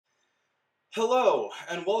Hello,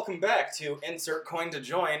 and welcome back to Insert Coin to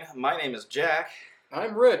Join. My name is Jack.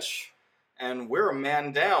 I'm Rich. And we're a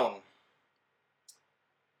man down.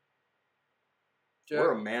 Jack.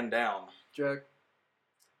 We're a man down. Jack.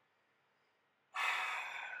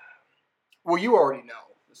 Well, you already know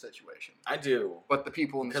the situation. I do. But the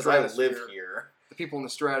people in the because I stratosphere... live here. The people in the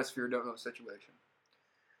stratosphere don't know the situation.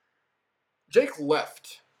 Jake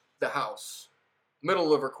left the house,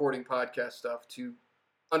 middle of recording podcast stuff, to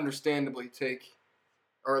understandably take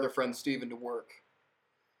our other friend Steven to work.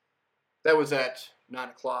 That was at 9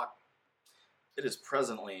 o'clock. It is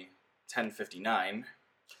presently 10:59.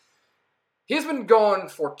 He's been gone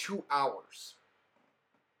for 2 hours.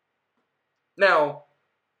 Now,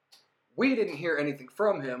 we didn't hear anything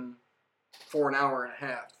from him for an hour and a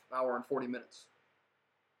half, hour and 40 minutes.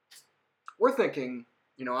 We're thinking,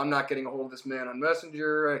 I'm not getting a hold of this man on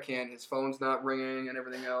Messenger, his phone's not ringing and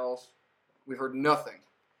everything else. We've heard nothing.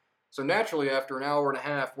 So naturally, after an hour and a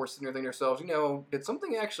half, we're sitting there thinking to ourselves, did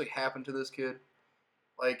something actually happen to this kid?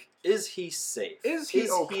 Is he safe? Is he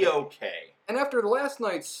okay? And after the last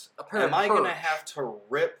night's apparent Am I going to purge, have to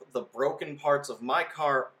rip the broken parts of my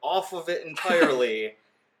car off of it entirely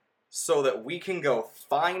so that we can go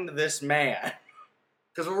find this man?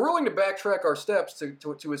 Because we're willing to backtrack our steps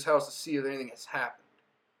to his house to see if anything has happened.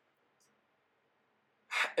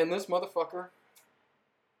 And this motherfucker...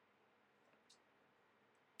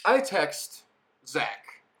 I text Zach,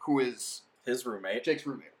 who is... His roommate. Jake's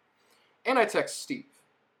roommate. And I text Steve.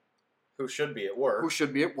 Who should be at work.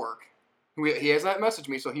 He has not messaged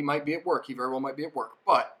me, so he might be at work. He very well might be at work.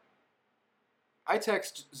 But I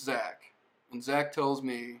text Zach, and Zach tells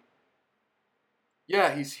me,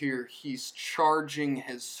 yeah, he's here. He's charging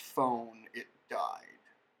his phone. It died.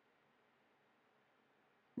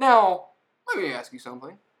 Now, let me ask you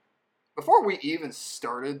something. Before we even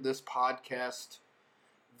started this podcast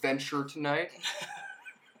venture tonight,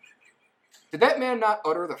 did that man not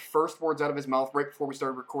utter the first words out of his mouth right before we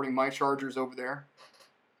started recording my charger's over there?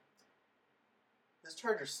 His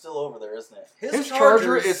charger's still over there, isn't it? His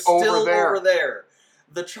charger is still over there.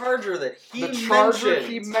 The charger that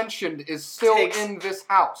he mentioned is still in this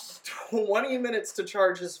house. 20 minutes to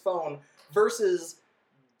charge his phone versus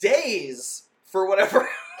days for whatever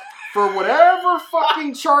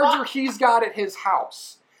fucking charger he's got at his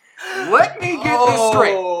house. Let me get this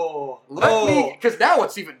straight. Because now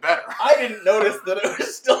it's even better. I didn't notice that it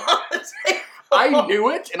was still on the table. I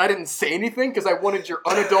knew it, and I didn't say anything because I wanted your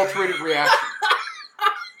unadulterated reaction.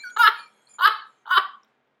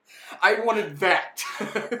 I wanted that.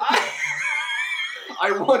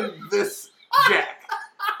 I wanted this Jack.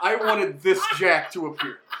 I wanted this Jack to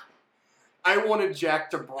appear. I wanted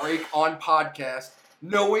Jack to break on podcast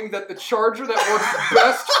knowing that the charger that works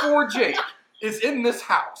best for Jake is in this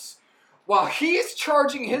house, while he's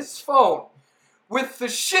charging his phone with the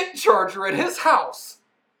shit charger at his house.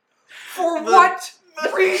 For what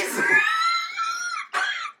reason?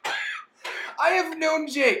 I have known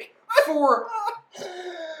Jake for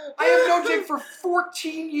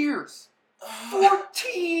 14 years.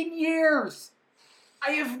 14 years!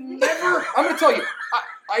 I have never... I'm going to tell you,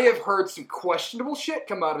 I have heard some questionable shit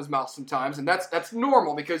come out of his mouth sometimes, and that's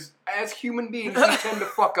normal, because as human beings, we tend to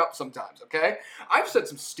fuck up sometimes, okay? I've said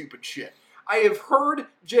some stupid shit. I have heard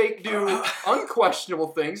Jake do unquestionable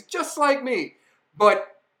things, just like me.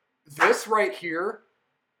 But this right here...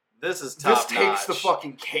 This is top notch. This takes the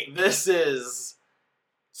fucking cake. This is...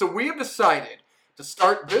 So we have decided to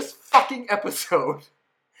start this fucking episode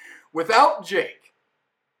without Jake.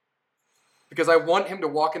 Because I want him to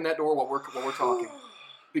walk in that door while we're talking.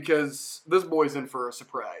 Because this boy's in for a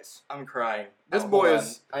surprise. I'm crying. This boy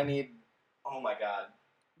is... I need... Oh my god.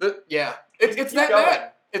 Yeah. It's that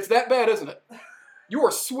bad. It's that bad, isn't it? You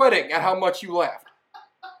are sweating at how much you laughed.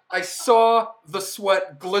 I saw the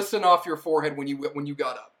sweat glisten off your forehead when you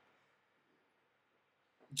got up.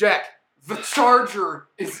 Jack, the charger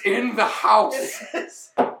is in the house. It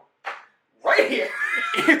is. Right here.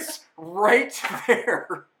 It's right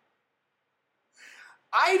there.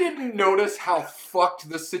 I didn't notice how fucked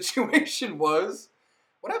the situation was.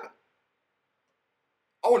 What happened?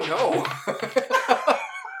 Oh no.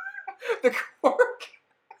 The cork.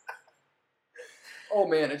 Oh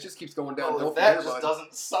man, it just keeps going downhill. That just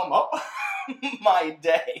doesn't sum up my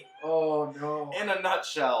day. Oh no. In a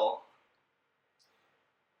nutshell.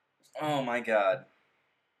 Oh my god.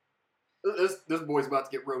 This boy's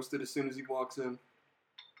about to get roasted as soon as he walks in.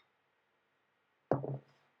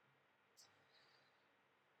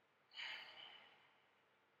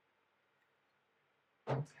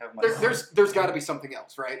 There's got to be something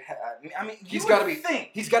else, right? I mean, he's got to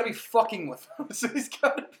be fucking with us. He's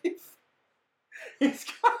got to be.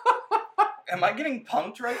 Am I getting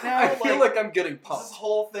punked right now? I feel like I'm getting is this pumped.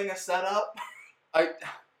 whole thing a setup? I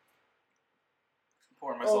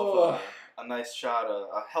Pouring myself a nice shot,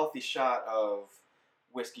 a healthy shot of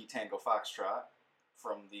Whiskey Tango Foxtrot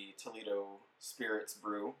from the Toledo Spirits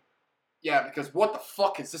Brew. Yeah, because what the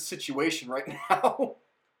fuck is this situation right now?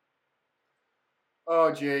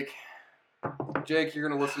 Oh, Jake. Jake, you're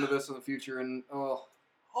going to listen to this in the future and, oh.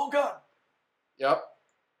 Oh, God. Yep.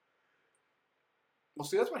 Well,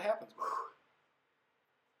 see, that's what happens, bro.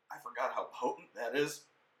 I forgot how potent that is.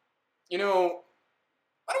 You know,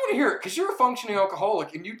 I don't want to hear it, because you're a functioning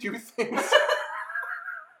alcoholic and you do things.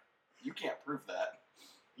 You can't prove that.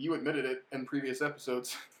 You admitted it in previous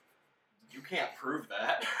episodes. You can't prove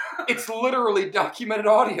that. It's literally documented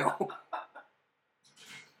audio.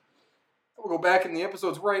 We'll go back in the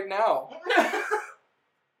episodes right now.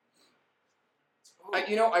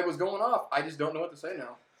 I was going off. I just don't know what to say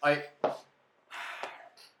now.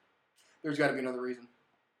 There's got to be another reason.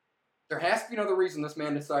 There has to be another reason this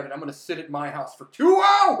man decided I'm going to sit at my house for 2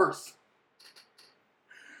 hours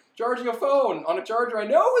charging a phone on a charger I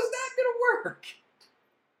know is not going to work.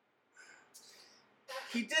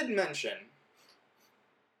 He did mention,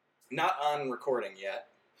 not on recording yet,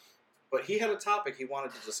 but he had a topic he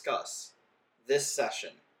wanted to discuss this session.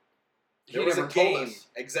 There was a game.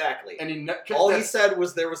 Exactly. And he said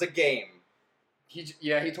was there was a game. He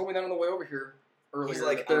told me that on the way over here earlier. He's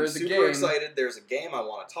like, there I'm is super excited. There's a game I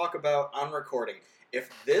want to talk about on recording. If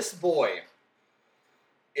this boy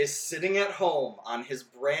is sitting at home on his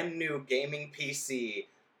brand new gaming PC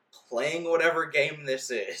playing whatever game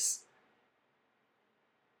this is,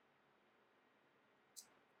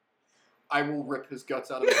 I will rip his guts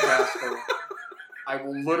out of his asshole. I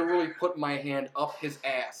will literally put my hand up his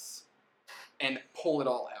ass and pull it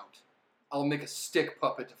all out. I'll make a stick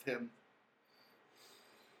puppet of him.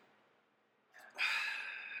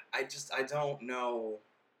 I don't know.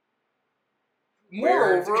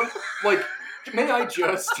 Moreover, may I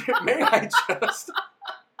just may I just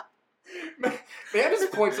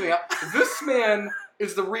point something out? This man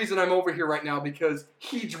is the reason I'm over here right now because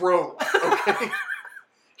he drove, okay?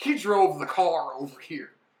 He drove the car over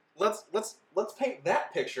here. Let's paint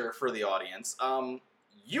that picture for the audience.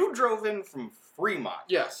 You drove in from Fremont.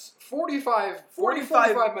 Yes, 45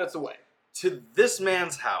 minutes away. To this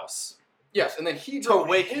man's house. Yes, and then he drove to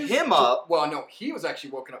wake him up. Well, no, he was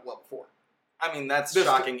actually woken up well before. I mean, that's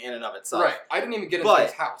shocking in and of itself. Right. I didn't even get into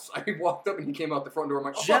his house. I walked up and he came out the front door. I'm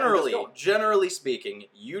like, generally speaking,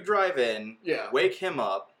 you drive in, wake him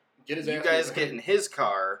up, get his you guys get in his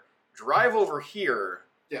car, drive over here.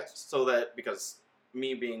 Yes. So that, because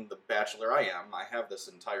me being the bachelor I am, I have this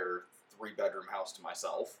entire 3-bedroom house to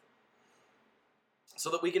myself. So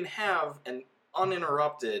that we can have an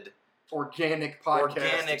uninterrupted organic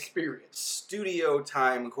podcast experience. Studio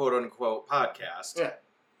time, quote unquote, podcast. Yeah.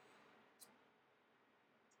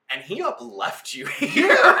 And he left you here.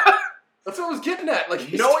 Yeah. That's what I was getting at.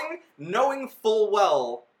 Like knowing full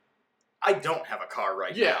well I don't have a car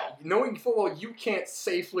right now. Yeah. Knowing full well you can't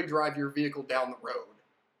safely drive your vehicle down the road.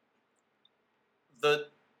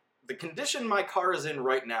 The condition my car is in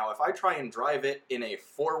right now, if I try and drive it in a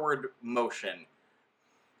forward motion,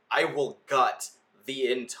 I will gut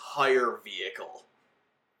the entire vehicle.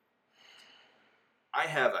 I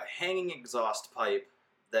have a hanging exhaust pipe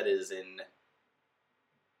that is in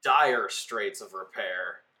dire straits of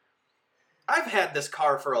repair. I've had this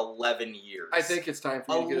car for 11 years. I think it's time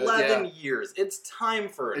for you to get 11 years. It's time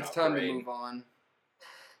for an upgrade. Time to move on.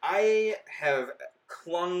 I have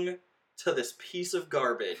clung to this piece of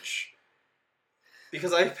garbage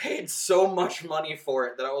because I paid so much money for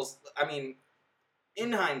it that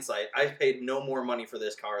in hindsight, I've paid no more money for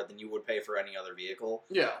this car than you would pay for any other vehicle.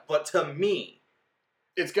 Yeah. But to me,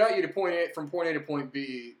 it's got you to from point A to point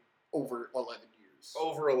B over 11 years.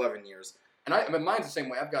 Over 11 years. And mine's the same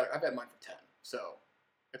way. I've had mine for 10. So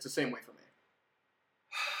it's the same way for me.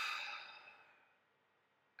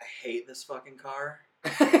 I hate this fucking car.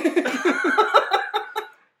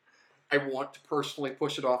 I want to personally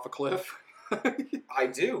push it off a cliff. I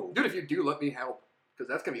do. Dude, if you do, let me help. Because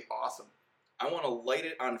that's going to be awesome. I want to light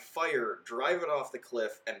it on fire, drive it off the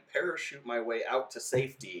cliff, and parachute my way out to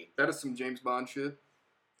safety. That is some James Bond shit.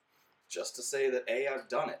 Just to say that A, I've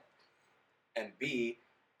done it. And B,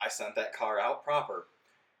 I sent that car out proper.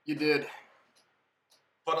 You did.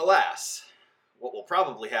 But alas, what will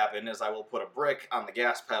probably happen is I will put a brick on the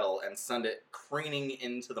gas pedal and send it careening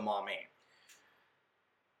into the Maumee.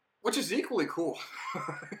 Which is equally cool.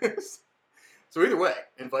 So either way,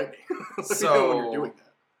 invite me. Let me know when you're doing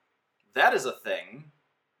that. That is a thing.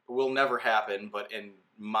 Will never happen, but in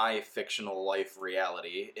my fictional life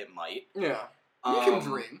reality, it might. Yeah. You can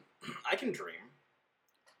dream. I can dream.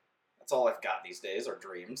 That's all I've got these days are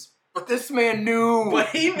dreams. But this man knew. But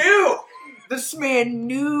he knew! This man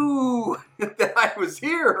knew that I was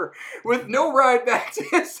here with no ride back to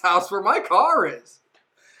his house where my car is.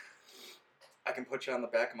 I can put you on the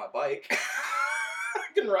back of my bike.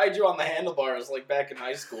 I can ride you on the handlebars like back in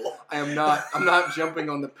high school. I'm not jumping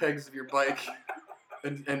on the pegs of your bike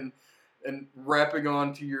and wrapping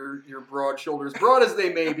onto your broad shoulders, broad as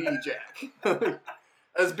they may be, Jack.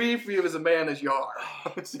 As beefy as a man as you are.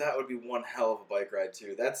 That would be one hell of a bike ride,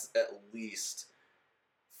 too. That's at least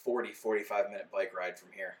 45-minute bike ride from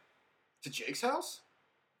here. To Jake's house?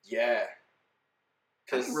 Yeah.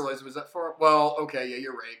 I didn't realize it was that far. Well, okay, yeah,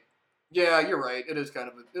 you're right. Yeah, you're right. It is kind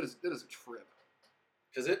of it is a trip.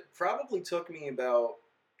 Because it probably took me about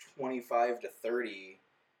 25 to 30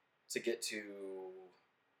 to get to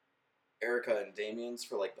Erica and Damien's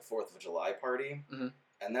for like the 4th of July party. Mm-hmm.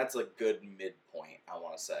 And that's a good midpoint, I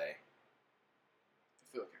want to say.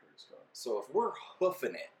 I feel like I heard his car. So if we're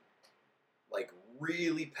hoofing it, like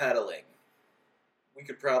really pedaling, we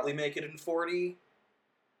could probably make it in 40.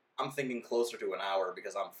 I'm thinking closer to an hour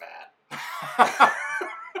because I'm fat.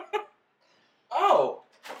 Oh,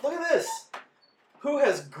 look at this. Who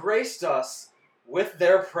has graced us with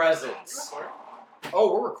their presence?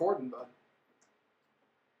 Oh, we're recording, bud.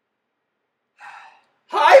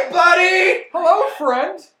 Hi, buddy! Hello,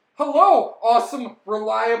 friend. Hello, awesome,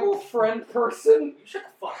 reliable friend person. You shut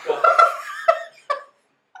the fuck up.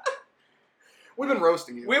 We've been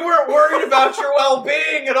roasting you. We weren't worried about your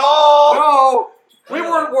well-being at all. No, we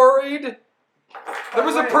weren't worried. There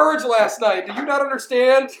was a purge last night. Do you not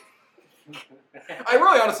understand? I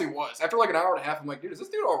really honestly was. After like an hour and a half, I'm like, dude, is this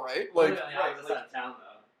dude all right? Like, I was out of town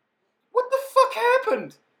though. what the fuck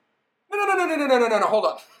happened? No, hold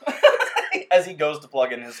on. As he goes to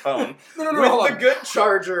plug in his phone No, with hold the on. good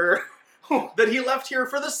charger that he left here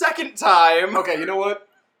for the second time. Okay, you know what?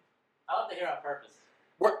 I left it here on purpose.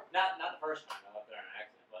 What? Not the first time I left there on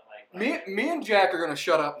accident, but like. Me and Jack are gonna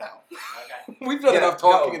shut up now. Okay. We've done enough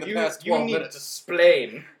talking in the past 12 You need minutes. to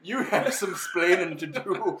explain. You have some splaining to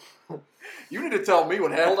do. You need to tell me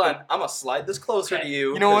what happened. Hold on, I'm gonna slide this closer to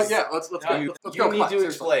you. You know what? 'cause Yeah, let's go. You, Let's you go. need Come on, to seriously.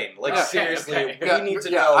 explain. Like Yeah. seriously, Okay. we need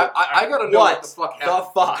to yeah, know I gotta know what the fuck happened.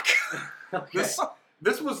 the fuck.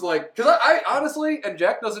 This was like, because I honestly, and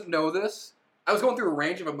Jack doesn't know this, I was going through a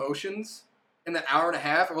range of emotions in that hour and a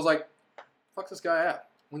half. I was like, fuck's this guy at?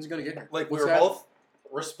 When's he gonna get here? Like we What's were happening? both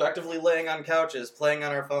respectively laying on couches, playing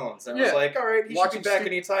on our phones, and it Yeah. was like, all right, he should Watching be back Steve-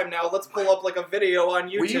 anytime now. Let's pull up like a video on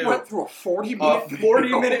YouTube. We went through a 40-minute a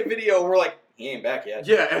 40-minute video. We're like, he ain't back yet.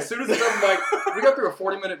 Yeah, as soon as it's done, like, we got through a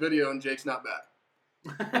 40-minute video and Jake's not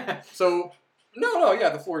back. So, no, yeah,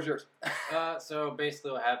 the floor is yours. So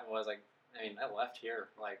basically, what happened was I left here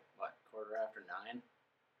like what 9:15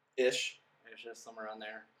 Ish. It was just somewhere around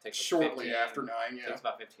there. Takes like Shortly 15 after 9, yeah. Takes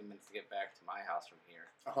about 15 minutes to get back to my house from here.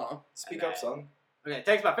 Uh-huh. Speak And up, son. Okay, it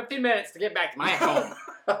takes about 15 minutes to get back to my home,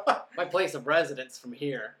 my place of residence from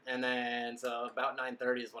here. And then, so about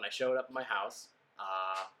 9:30 is when I showed up at my house.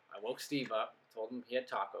 I woke Steve up, told him he had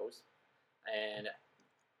tacos, and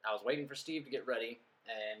I was waiting for Steve to get ready,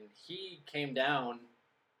 and he came down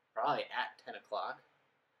probably at 10 o'clock.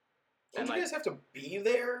 Don't And you like, guys have to be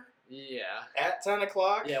there yeah. at 10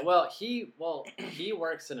 o'clock? Yeah, well, he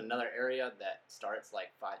works in another area that starts like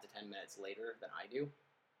 5 to 10 minutes later than I do.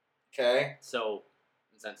 Okay. So,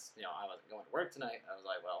 since I wasn't going to work tonight, I was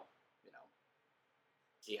like, well,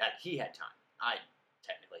 he had time. I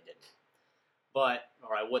technically didn't,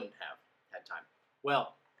 or I wouldn't have had time.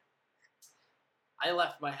 Well, I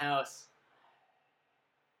left my house.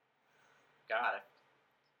 God, I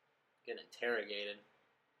get interrogated.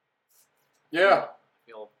 Yeah. I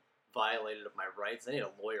feel violated of my rights. I need a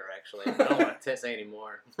lawyer, actually. I don't want to say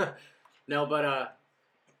anymore. No, but I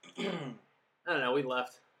don't know. We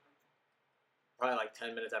left probably like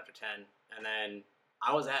 10 minutes after 10, and then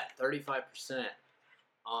I was at 35%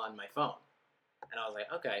 on my phone, and I was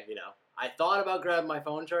like, okay, I thought about grabbing my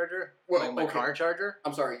phone charger, Well, my okay. car charger,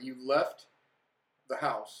 I'm sorry, you left the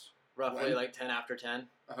house. roughly When? like 10 after 10.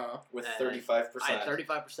 Uh-huh. With And 35%. I had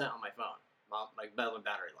 35% on my phone, my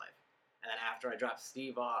battery life. And then after I dropped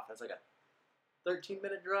Steve off, it's like a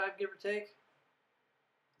 13-minute drive, give or take.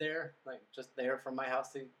 There, like just there from my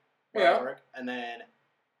house to where I Yeah. work. And then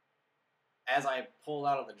as I pulled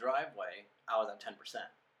out of the driveway, I was at 10%.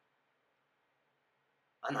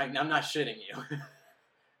 I'm not shitting you.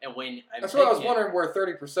 And when That's what I was wondering, where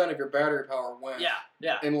 30% of your battery power went.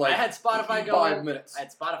 Yeah. In like I had Spotify 5 going. minutes. I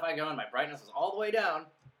had Spotify going. My brightness was all the way down,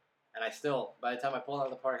 and I still, by the time I pulled out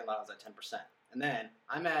of the parking lot, I was at 10%. And then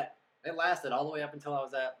it lasted all the way up until I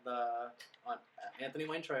was at on Anthony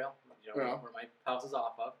Wayne Trail, where my house is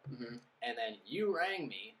off of. Mm-hmm. And then you rang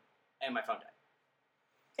me, and my phone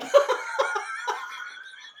died.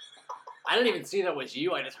 I didn't even see that was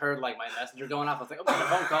you. I just heard like my messenger going off. I was like, oh, a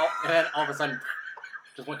phone call, and then all of a sudden,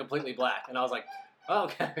 just went completely black. And I was like, oh,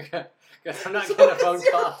 okay. Guess I'm not getting a phone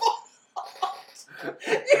call.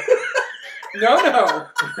 No.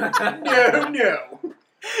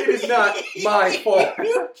 It is not my fault.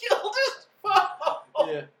 You killed his phone.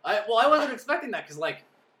 Yeah. I wasn't expecting that because like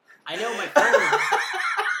I know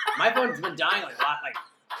my phone's been dying like a lot, like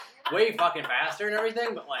way fucking faster and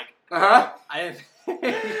everything, but like I didn't.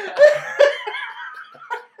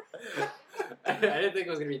 I didn't think it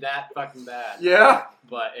was gonna be that fucking bad. Yeah.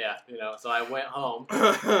 But yeah, so I went home.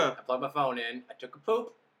 I plugged my phone in. I took a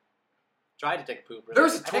poop. Tried to take a poop. Really.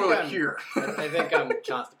 There's a toilet here. I think I'm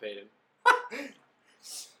constipated.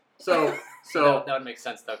 So that would make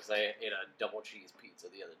sense though, because I ate a double cheese pizza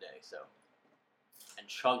the other day, and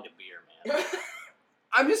chugged a beer, man.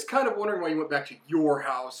 I'm just kind of wondering why you went back to your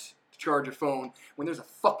house to charge your phone when there's a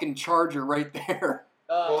fucking charger right there.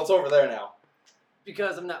 Well, it's over there now.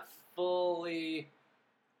 Because I'm not fully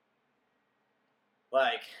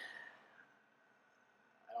like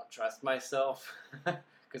I don't trust myself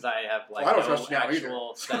because I have like I don't no trust you now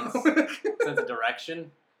actual either. sense of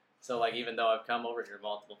direction. So like even though I've come over here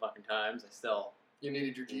multiple fucking times, I still You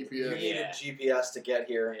needed your GPS. You needed GPS to get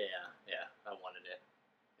here. yeah I wanted it.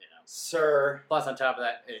 Sir. Plus, on top of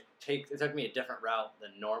that, it took me a different route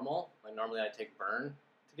than normal. Like normally, I take Burn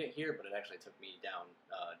to get here, but it actually took me down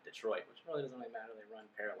Detroit, which really doesn't really matter. They run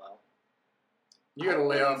parallel. You gotta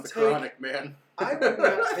lay off the chronic, man. I would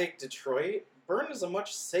not take Detroit. Burn is a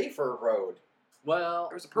much safer road. Well,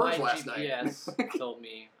 There was a purge my last night. GPS told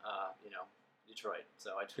me, Detroit,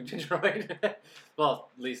 so I took Detroit. Well,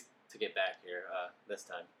 at least to get back here this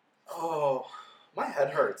time. Oh, my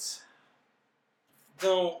head hurts.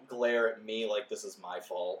 Don't glare at me like this is my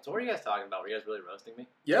fault. So what are you guys talking about? Were you guys really roasting me?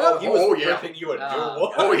 Yeah. Oh, he was yeah. ripping you a new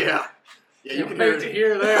one. Oh yeah. Yeah, you can hear to it.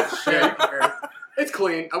 hear that. Yeah, you can hear it. It's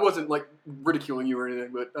clean. I wasn't like ridiculing you or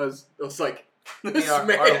anything, but I was like, this I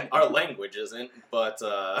mean, man. our language isn't, but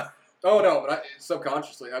Oh no, but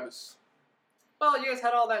subconsciously I was. Well, you guys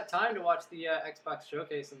had all that time to watch the Xbox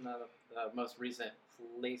showcase and the most recent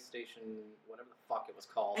PlayStation, whatever the fuck it was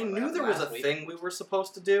called. I knew there was a thing we were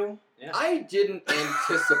supposed to do. Yeah. I didn't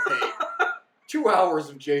anticipate 2 hours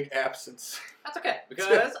of Jake absence. That's okay,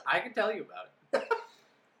 because I can tell you about it.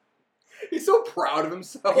 He's so proud of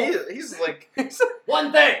himself. He's like,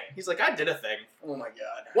 One thing! he's like, I did a thing. Oh my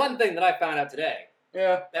god. One thing that I found out today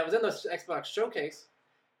Yeah. that was in the Xbox showcase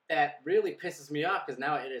that really pisses me off because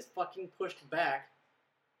now it is fucking pushed back.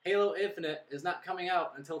 Halo Infinite is not coming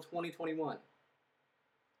out until 2021.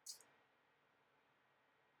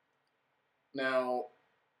 Now,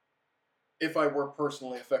 if I were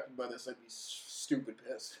personally affected by this, I'd be stupid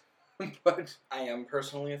pissed. But I am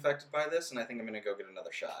personally affected by this, and I think I'm gonna go get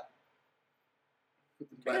another shot.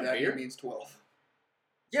 by Get a that beer? he means 12.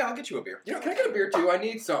 Yeah, I'll get you a beer. You know, can I get a beer too? I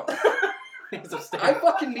need some. It's I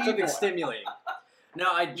fucking need something one. stimulating.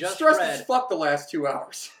 Now, I I'm just stressed read... as fuck the last 2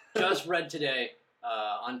 hours. just read today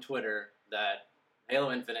on Twitter that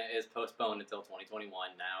Halo Infinite is postponed until 2021.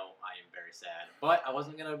 Now I am very sad, but I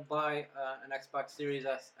wasn't gonna buy an Xbox Series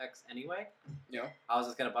X anyway. Yeah. I was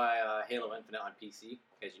just gonna buy Halo Infinite on PC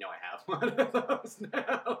because I have one of those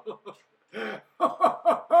now.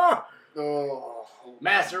 Oh.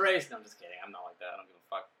 Master Race. No, I'm just kidding. I'm not like that. I don't give a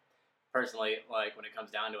fuck. Personally, like when it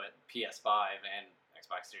comes down to it, PS5 and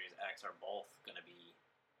Xbox Series X are both gonna be,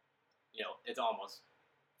 it's almost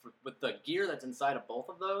with the gear that's inside of both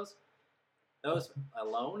of those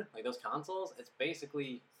alone, like those consoles, it's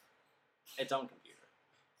basically its own computer.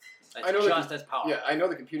 It's I know just as powerful. Yeah, I know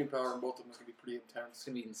the computing power in both of them is going to be pretty intense. It's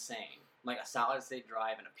gonna be insane. Like a solid state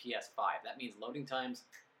drive and a PS5. That means loading times.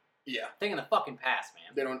 Yeah. Thing in the fucking past,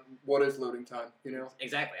 man. They don't. What is loading time? You know.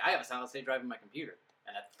 Exactly. I have a solid state drive in my computer,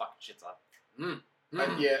 and that fucking shit's up.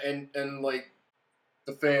 Yeah, and like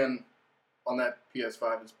the fan on that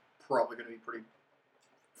PS5 is probably going to be pretty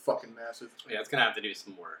fucking massive. Yeah, it's gonna have to do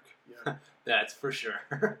some work. Yeah. That's for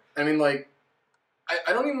sure. I mean, like,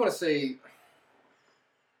 I don't even want to say.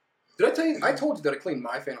 Did I tell you? I told you that I cleaned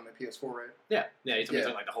my fan on my PS4, right? Yeah. Yeah, you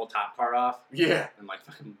took like the whole top part off Yeah. and like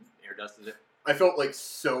fucking air dusted it. I felt like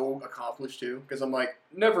so accomplished too, because I'm like,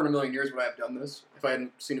 never in a million years would I have done this if I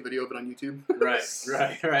hadn't seen a video of it on YouTube.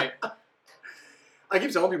 Right. I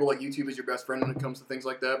keep telling people like YouTube is your best friend when it comes to things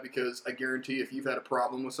like that, because I guarantee if you've had a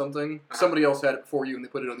problem with something, somebody else had it before you and they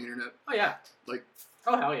put it on the internet. Oh yeah. Like,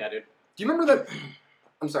 oh hell yeah, dude. do you remember that?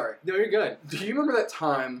 I'm sorry. No, you're good. Do you remember that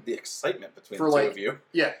time? The excitement between For, the two like, of you.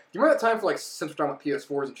 Yeah. Do you remember that time for like since we're talking about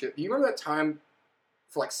PS4s and shit? Do you remember that time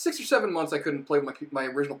for like 6 or 7 months, I couldn't play my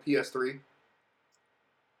original PS3.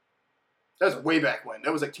 That was way back when.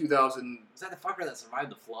 That was like 2000. Was that the fucker that survived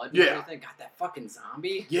the flood? And Yeah. everything? Got that fucking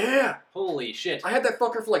zombie? Yeah. Holy shit. I had that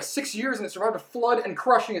fucker for like 6 years, and it survived a flood and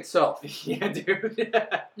crushing itself. Yeah, dude.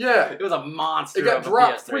 Yeah. It was a monster. It got of a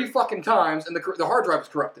dropped PS3. 3 fucking times, and the hard drive was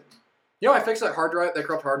corrupted. You know, I fixed that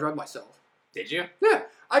corrupt hard drive myself. Did you? Yeah,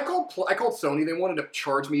 I called Sony. They wanted to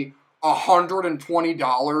charge me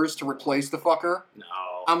 $120 to replace the fucker. No.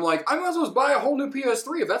 I'm like, I might as well just buy a whole new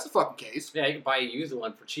PS3 if that's the fucking case. Yeah, you can buy a used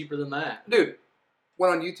one for cheaper than that. Dude,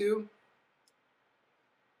 went on YouTube,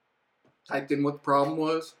 typed in what the problem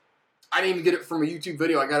was. I didn't even get it from a YouTube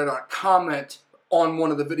video. I got it on a comment on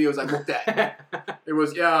one of the videos I looked at. It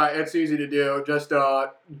was, yeah, it's easy to do. Just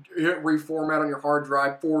hit reformat on your hard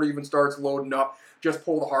drive before it even starts loading up. Just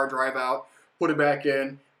pull the hard drive out, put it back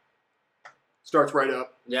in, starts right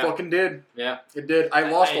up. Yeah. Fucking did. Yeah. It did. I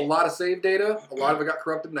lost I- a lot of save data. A lot of it got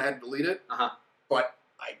corrupted and I had to delete it. Uh-huh. But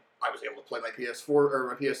I was able to play my PS4 or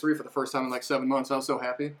my PS3 for the first time in like 7 months. I was so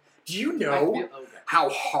happy. Do you know Okay. how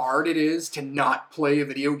hard it is to not play a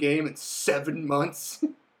video game in 7 months?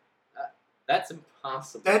 That's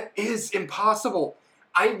impossible. That is impossible.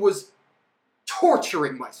 I was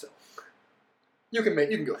torturing myself. You can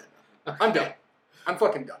go ahead. I'm done. I'm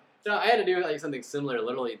fucking done. No, I had to do like something similar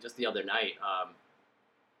literally just the other night.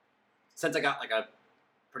 Since I got like a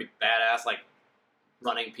pretty badass like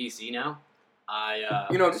running PC now, I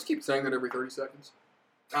You know, just keep saying that every 30 seconds.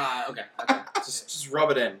 okay. Just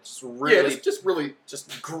rub it in. Just really, Yeah, just really,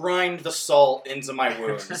 just grind the salt into my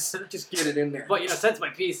wounds. just get it in there. But you know, since my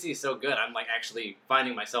PC is so good, I'm like actually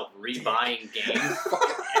finding myself rebuying games,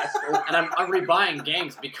 Fucking asshole. and I'm rebuying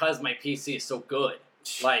games because my PC is so good.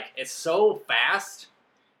 Like it's so fast,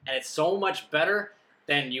 and it's so much better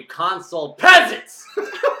than you console peasants.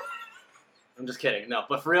 I'm just kidding. No,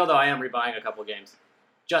 but for real though, I am rebuying a couple games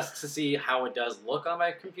just to see how it does look on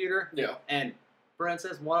my computer. Yeah. And for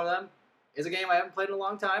instance, one of them is a game I haven't played in a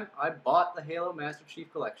long time. I bought the Halo Master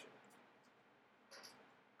Chief Collection.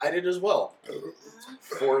 I did as well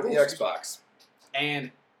for the Xbox.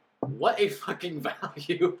 And what a fucking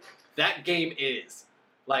value that game is.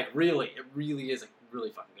 Like, really, it really is a really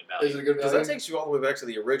fucking good value. Is it a good Because value? that takes you all the way back to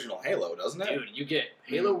the original Halo, doesn't it? Dude, you get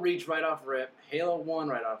Halo Reach right off rip, Halo 1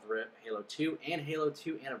 right off rip, Halo 2, and Halo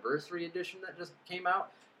 2 Anniversary Edition that just came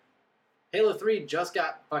out. Halo 3 just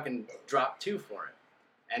got fucking drop 2 for it.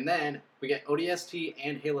 And then we get ODST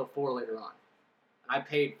and Halo 4 later on. And I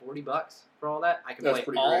paid $40 for all that. I can That's play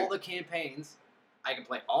pretty all great. the campaigns. I can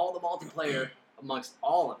play all the multiplayer amongst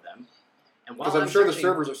all of them. And while Because I'm sure the searching-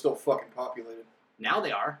 servers are still fucking populated. Now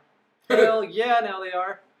they are. Hell yeah, now they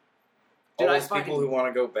are. All Dude, I those people fucking- who want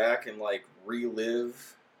to go back and like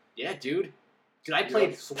relive. Yeah, dude. Dude, I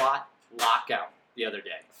played SWAT Lockout the other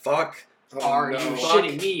day. Fuck Are you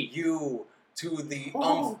shitting me? you to the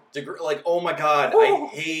Oh. degree. Like, oh my god, Oh.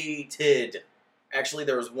 I hated. Actually,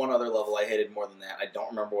 there was one other level I hated more than that. I don't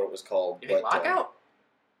remember what it was called. You hate but, Lockout?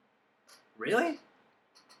 Really?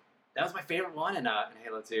 That was my favorite one in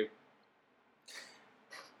Halo 2.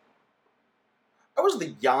 I was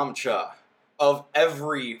the Yamcha of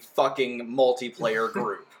every fucking multiplayer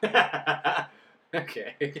group.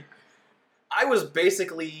 Okay. I was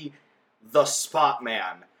basically the spot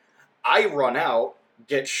man. I run out,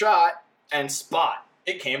 get shot, and spot.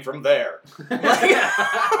 It came from there.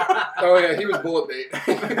 Oh yeah, he was bullet bait.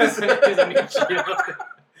 He's a new shield.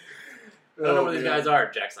 I don't know where these man. guys are.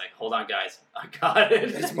 Jack's like, hold on, guys. I got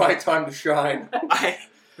it. It's my time to shine. I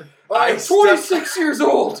I'm 26 years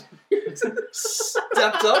old.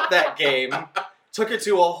 stepped up that game, took it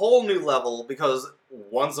to a whole new level because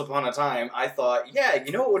once upon a time I thought, yeah,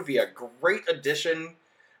 you know what would be a great addition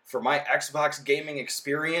for my Xbox gaming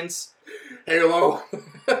experience? Halo.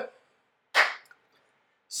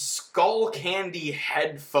 Skull Candy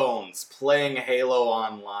headphones playing Halo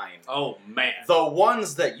Online. Oh, man. The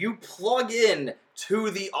ones that you plug in to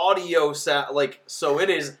the audio sound, like, so it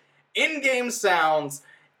is in-game sounds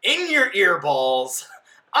in your earballs.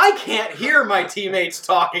 I can't hear my teammates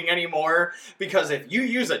talking anymore because if you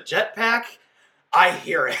use a jetpack, I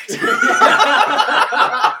hear it.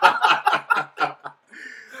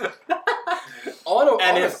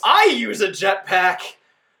 And if I use a jetpack,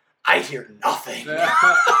 I hear nothing.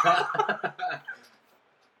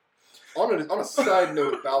 on a side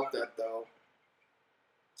note about that though,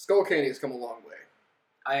 Skull Candy has come a long way.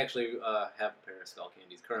 I actually have a pair of Skull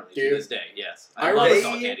Candies currently Do you? to this day, yes. I I love really-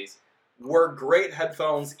 Skull Candies. Were great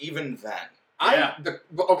headphones even then. Yeah.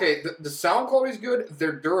 The sound quality is good.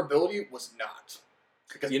 Their durability was not.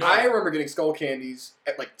 Because You know- I remember getting Skull Candies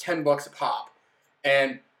at like $10 a pop,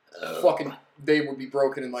 and fucking, they would be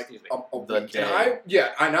broken in like Excuse me. a The week. day.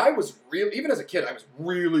 And I was really, even as a kid, I was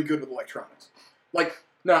really good with electronics. Like,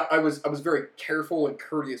 I was very careful and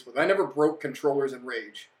courteous with it. I never broke controllers in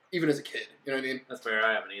rage, even as a kid. You know what I mean? That's fair.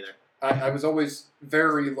 I haven't either. I was always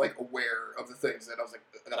very like aware of the things that I was like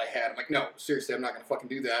that I had. I'm like, no, seriously, I'm not gonna fucking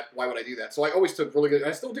do that. Why would I do that? So I always took really good. And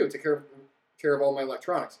I still do take care of all my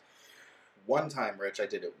electronics. One time, Rich, I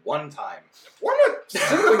did it one time. We're not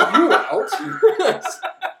singling you out.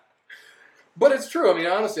 But it's true. I mean,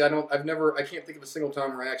 honestly, I can't think of a single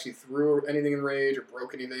time where I actually threw anything in rage or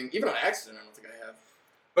broke anything, even on accident. I don't think I have.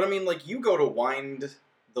 But I mean, like, you go to wind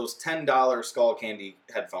those $10 Skull Candy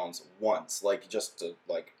headphones once, like, just to,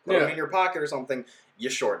 like, put them in your pocket or something, you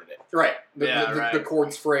shorted it. Right. Right. The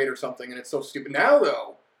cord's frayed or something, and it's so stupid. Now,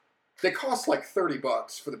 though, they cost like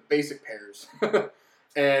 $30 for the basic pairs.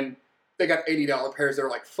 And they got $80 pairs that are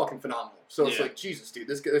like fucking phenomenal. So it's like, Jesus, dude,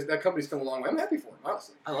 that company's come a long way. I'm happy for them,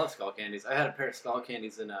 honestly. I love Skull Candies. I had a pair of Skull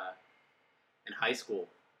Candies in high school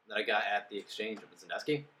that I got at the exchange of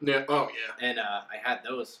Zendesky. Yeah. Oh, yeah. And I had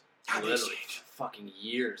those God, the literally Exchange. for fucking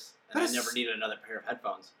years. And That's- I never needed another pair of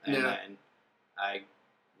headphones. And Yeah. then I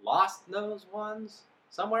lost those ones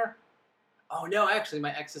somewhere. Oh, no, actually,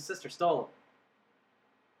 my ex's sister stole them.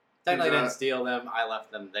 Technically, I Who's didn't that? steal them. I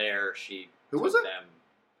left them there. She Who took was it? them.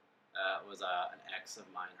 It was an ex of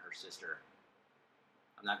mine, her sister.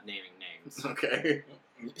 I'm not naming names. Okay.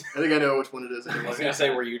 I think I know which one it is. I Anyway. was going to say,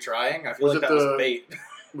 were you trying? I feel Was like it that was the- bait.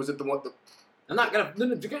 Was it the one? I'm not gonna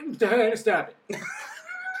stop it.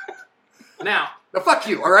 Now, No, fuck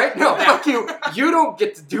you. All right. No, fuck you. You don't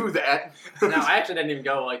get to do that. now I actually didn't even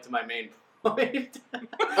go like to my main point.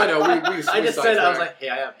 I know. We I just said I was sidetracked. like, hey,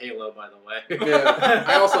 I have Halo, by the way. Yeah.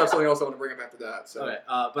 I also have something else I want to bring up after that. So. Okay,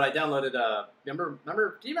 but I downloaded.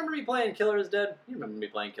 Remember? Do you remember me playing Killer is Dead? You remember me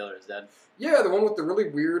playing Killer is Dead? Yeah, the one with the really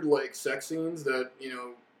weird like sex scenes that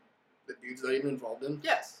the dude's not even involved in.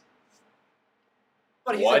 Yes.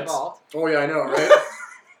 But he's What? involved. Oh yeah, I know, right?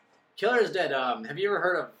 Killer is Dead. Have you ever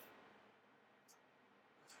heard of?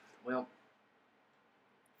 Well,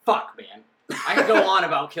 fuck, man. I could go on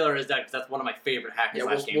about Killer is Dead because that's one of my favorite hack and Yeah,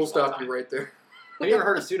 slash games. we'll of all stop time. you right there. Have you ever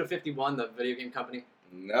heard of Suda51, the video game company?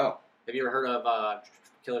 No. Have you ever heard of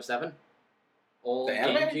Killer 7? Old The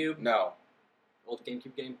anime? GameCube? No. Old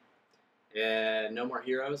GameCube game? No More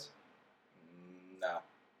Heroes? No.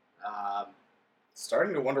 Um,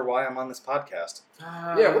 Starting to wonder why I'm on this podcast.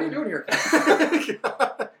 Yeah, what are you doing here?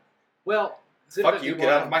 Well, Fuck you, get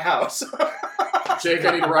out of my house. Jake,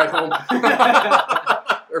 I need to ride home.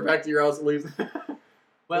 Or back to your house at least.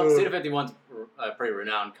 Well, Ugh. Suda51's a pretty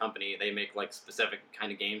renowned company. They make like specific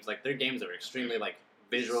kind of games. Like their games are extremely like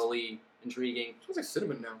visually intriguing. Smells like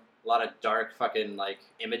cinnamon now. A lot of dark fucking like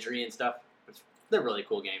imagery and stuff. They're really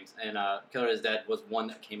cool games. And Killer is Dead was one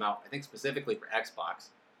that came out, I think, specifically for Xbox.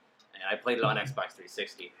 And I played it on Xbox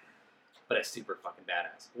 360. But it's super fucking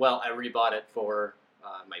badass. Well, I rebought it for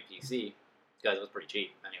my PC because it was pretty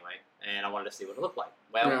cheap anyway. And I wanted to see what it looked like.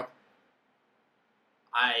 Well, Yeah.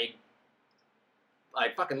 I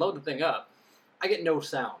fucking load the thing up. I get no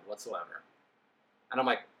sound whatsoever. And I'm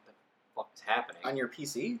like, what the fuck is happening? On your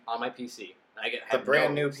PC? On my PC. I get The have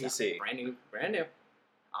brand no new sound. PC. Brand new.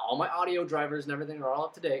 All my audio drivers and everything are all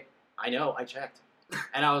up to date. I know, I checked.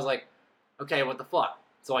 And I was like, okay, what the fuck?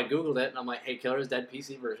 So I Googled it and I'm like, hey, Killer is Dead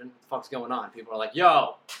PC version. What the fuck's going on? People are like,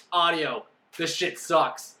 yo, audio, this shit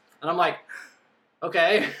sucks. And I'm like,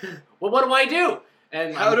 okay, well, what do I do?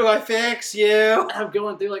 And How do I fix you? I'm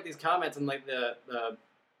going through like these comments and like the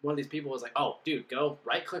one of these people was like, oh, dude, go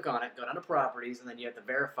right click on it, go down to properties, and then you have to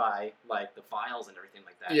verify like the files and everything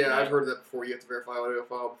like that. Yeah, And I've heard that before. You have to verify audio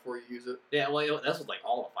file before you use it. Yeah, well, this was like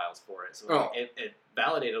all the files for it, so Oh. like, it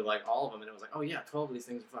validated like all of them, and it was like, oh yeah, 12 of these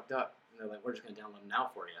things are fucked up, and they're like, we're just gonna download them now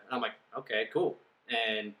for you, and I'm like, okay, cool,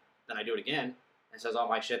 and then I do it again, and it says all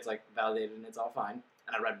my shit's like validated and it's all fine,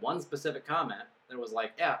 and I read one specific comment that was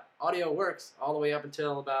like, yeah, audio works all the way up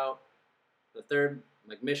until about the third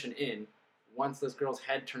like mission in. Once this girl's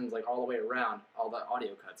head turns like all the way around, all the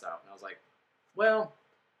audio cuts out, and I was like, well,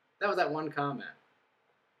 that was that one comment.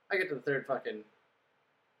 I get to the third fucking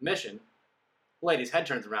mission. The lady's head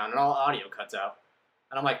turns around and all audio cuts out.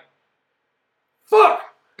 And I'm like, fuck!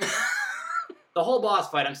 The whole boss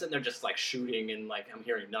fight, I'm sitting there just like shooting and like I'm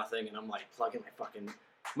hearing nothing and I'm like plugging my fucking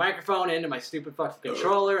microphone into my stupid fucking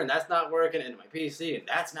controller and that's not working, into my PC and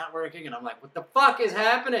that's not working, and I'm like, what the fuck is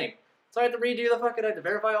happening? So I have to redo the fucking, I have to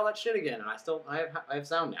verify all that shit again, and I have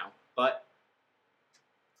sound now, but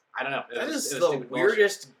I don't know. It That was- is it was the stupid bullshit.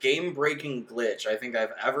 weirdest game-breaking glitch I think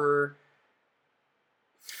I've ever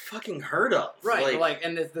fucking heard of. Right, like,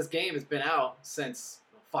 and this game has been out since,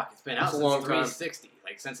 well, fuck, it's been out It's a since long time. 360.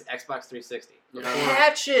 like since Xbox 360.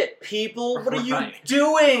 Patch it, people. What are you Right.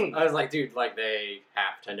 doing? I was like, dude, like they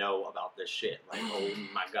have to know about this shit. Like, oh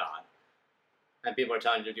my god. And people are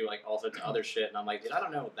telling you to do like all sorts of other shit, and I'm like, dude, I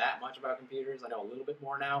don't know that much about computers. I know a little bit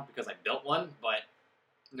more now because I built one, but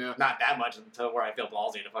Yeah. not that much until where I feel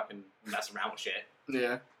ballsy to fucking mess around with shit.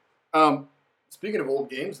 Yeah. Speaking of old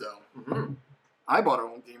games, though, Mm-hmm. I bought an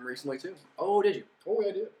old game recently, too. Oh, did you? Oh, yeah,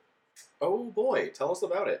 I did. Oh boy, tell us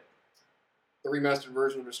about it. The remastered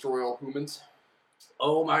version of Destroy All Humans.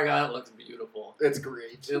 Oh my god, it looks beautiful. It's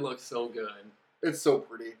great. It looks so good. It's so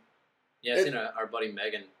pretty. Yeah, I It- seen our buddy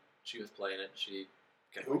Megan. She was playing it. She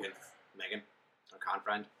Who? Megan, our con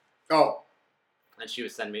friend, Oh, and she'd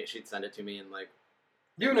send it to me in like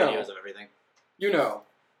you know. videos of everything. You know.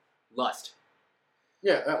 Lust.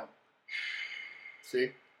 Yeah, that one.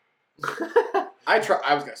 See? I was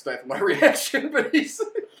going to stifle my reaction, but he's...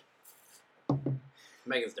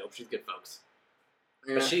 Megan's dope. She's good, folks.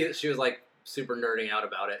 Yeah. But she was like super nerding out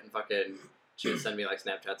about it, and fucking she would send me like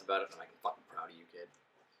Snapchats about it. And I'm like, I'm fucking proud of you, kid.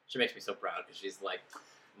 She makes me so proud because she's like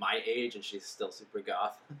my age and she's still super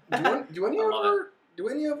goth. Do any I of love our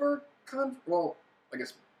I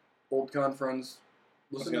guess old con friends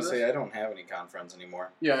I was listen gonna to say this? I don't have any con friends anymore.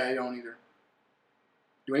 Yeah, I don't either.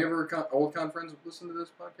 Do any of our old con friends listen to this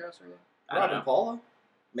podcast or anything? I Rob don't and know. Paula,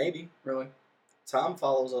 maybe. Really? Tom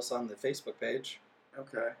follows us on the Facebook page.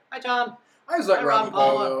 Okay. Hi, Tom. I was like Hi, Rob Rob and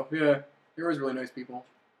Paul, Paula. though. Yeah. They're always really nice people.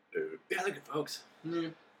 Yeah, they're good folks. Yeah.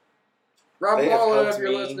 Rob They and have Paula, helped if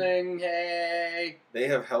you're me. listening, hey. They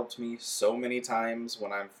have helped me so many times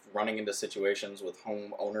when I'm running into situations with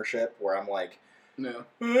home ownership where I'm like, No.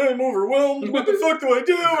 I'm overwhelmed. What the fuck do I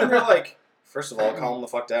do? And they're like, first of all, calm the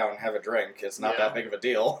fuck down, have a drink. It's not Yeah. that big of a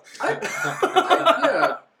deal.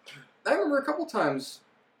 Yeah. I remember a couple times,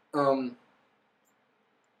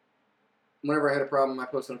 whenever I had a problem, I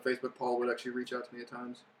posted on Facebook, Paul would actually reach out to me at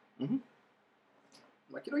times. Mhm.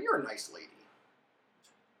 I'm like, you're a nice lady.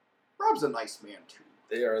 Rob's a nice man, too.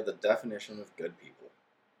 They are the definition of good people.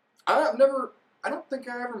 I don't think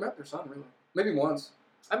I ever met their son, really. Maybe once.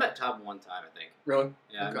 I met Tom one time, I think. Really?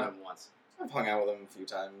 Yeah, Okay. I met him once. I've hung out with them a few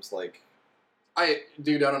times. Like,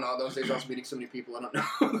 Dude, I don't know. Those days I was meeting so many people, I don't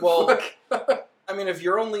know. Well- Fuck. I mean, if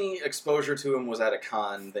your only exposure to him was at a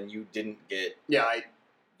con, then you didn't get. Yeah,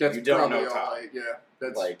 that's You don't probably know all Tom.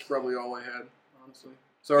 that's Like- probably all I had, honestly.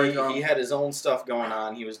 Sorry, Tom. He had his own stuff going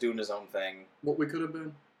on. He was doing his own thing. What we could have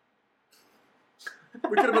been.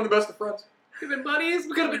 We could have been the best of friends. Could have been buddies.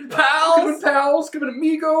 We could have been Could have pals. been pals, could have been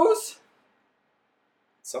amigos.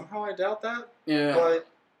 Somehow I doubt that. Yeah. But,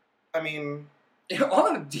 I mean.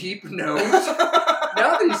 On a deep note,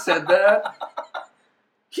 now that he said that,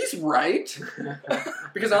 he's right.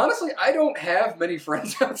 Because honestly, I don't have many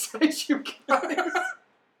friends outside you guys.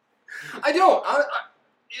 I don't.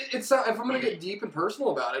 It's not, if I'm going to get deep and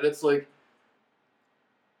personal about it, it's like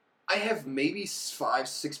I have maybe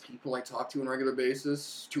 5-6 people I talk to on a regular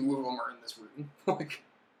basis. 2 of them are in this room. Like,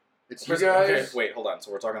 it's you guys. Okay, wait, hold on.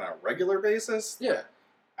 So we're talking on a regular basis? Yeah.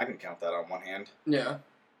 I can count that on one hand. Yeah.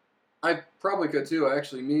 I probably could too,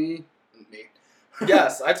 actually. Me.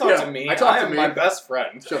 Yes, I talk Yeah, to me. I talk to am me. my best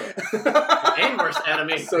friend. Shut up. And worst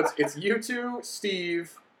enemy. So it's you two,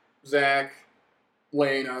 Steve, Zach,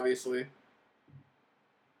 Lane, obviously.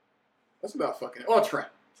 That's about fucking... Oh, Trent.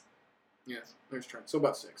 Yes, there's Trent. So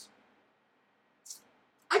about 6.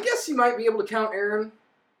 I guess you might be able to count Aaron.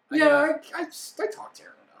 Yeah, I talked to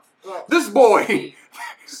Aaron enough. Well, This boy!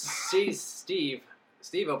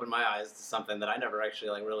 Steve opened my eyes to something that I never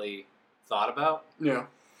actually like really thought about. Yeah.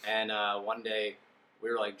 And one day we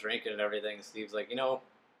were like drinking and everything. And Steve's like,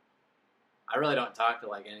 I really don't talk to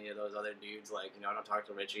like any of those other dudes. Like, I don't talk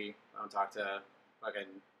to Richie. I don't talk to fucking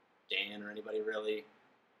Dan or anybody really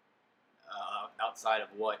outside of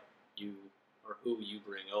what you or who you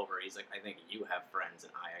bring over. He's like, I think you have friends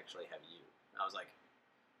and I actually have you. And I was like,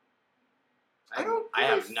 I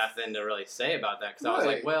have nothing to really say about that because I was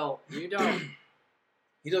like, Right. well, you don't.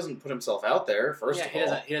 He doesn't put himself out there, first Yeah, of he all.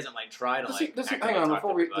 doesn't. He doesn't like try to Does like. he, act hang like on, talk to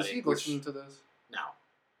before we... Does everybody. he listen to this? No,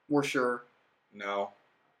 We're sure. No.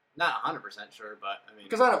 not 100% sure, but I mean,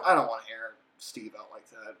 Because I don't want to air Steve out like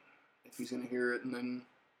that. If he's going to hear it and then...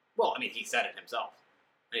 well, I mean, he said it himself,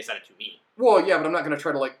 and he said it to me. Well, yeah, but I'm not going to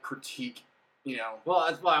try to, like, critique, Well,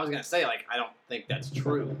 that's what I was gonna say. Like, I don't think that's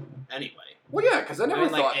true anyway. Well, yeah, because I never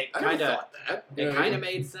mean, like, thought... it I never kinda- thought that. You know It what I kind of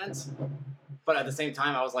mean? made sense, but at the same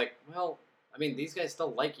time, I was like, well, I mean, these guys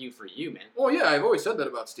still like you for you, man. Well, yeah, I've always said that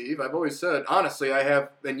about Steve. I've always said, honestly, I have,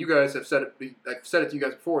 and you guys have said it. I've said it to you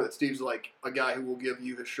guys before that Steve's like a guy who will give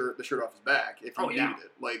you the shirt off his back if you Oh, need yeah.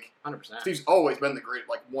 it. Like 100%. Steve's always been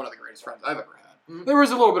one of the greatest friends I've ever had. Mhm. There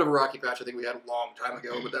was a little bit of a rocky patch I think we had a long time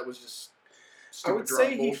ago, but that was just stupid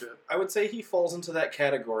drunk bullshit. I would say he falls into that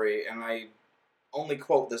category, and I only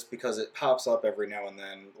quote this because it pops up every now and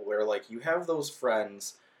then, where like you have those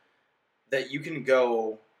friends that you can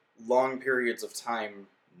go long periods of time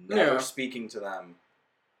never speaking to them,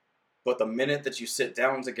 but the minute that you sit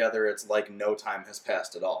down together, it's like no time has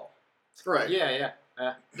passed at all. Right. Yeah.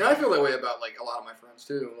 And I feel that way about like a lot of my friends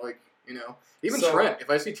too. Like, you know, even So- Trent. If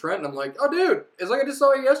I see Trent, and I'm like, oh, dude, it's like I just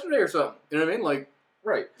saw you yesterday or something. You know what I mean? Like,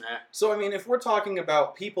 Right. Yeah. So, I mean, if we're talking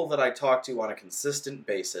about people that I talk to on a consistent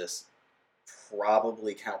basis,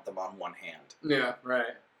 probably count them on one hand. yeah. Right.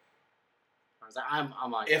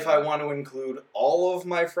 I'm like, If I want to include all of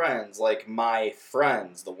my friends, like my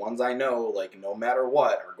friends, the ones I know, like no matter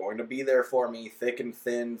what, are going to be there for me thick and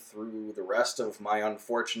thin through the rest of my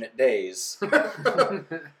unfortunate days. The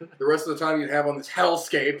rest of the time you'd have on this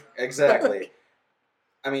hellscape. Exactly.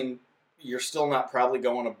 I mean, you're still not probably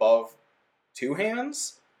going above 2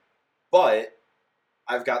 hands, but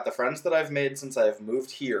I've got the friends that I've made since I've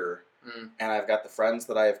moved here, and I've got the friends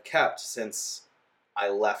that I have kept since I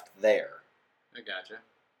left there. I gotcha.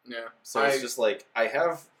 Yeah. So it's just like, I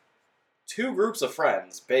have 2 groups of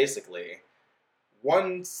friends, basically.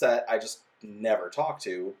 One set I just never talk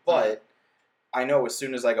to, but I know as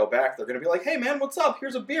soon as I go back, they're going to be like, hey man, what's up?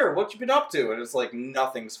 Here's a beer. What you been up to? And it's like,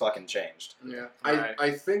 nothing's fucking changed. Yeah. Right.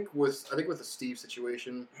 I think with the Steve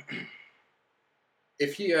situation,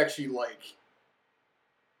 if he actually like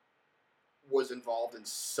was involved in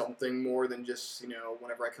something more than just, you know,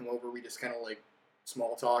 whenever I come over, we just kind of like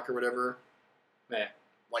small talk or whatever. Yeah.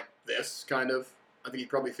 Like this, kind of. I think he'd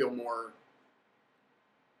probably feel more...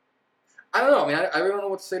 I don't know, man. I really don't know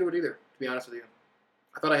what to say to it either, to be honest with you.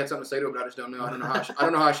 I thought I had something to say to it, but I just don't know. I don't know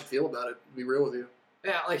how I should feel about it, to be real with you.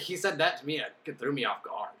 Yeah, like he said that to me, it threw me off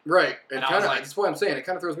guard. Right. And And I kind was of, like- that's what I'm saying. It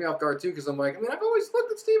kind of throws me off guard, too, because I'm like, I mean, I've always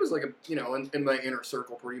looked at Steve as like a, you know, in my inner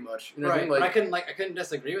circle, pretty much. You know what I Right. mean? But I couldn't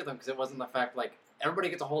disagree with him because it wasn't the fact like everybody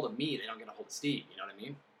gets a hold of me, they don't get a hold of Steve. You know what I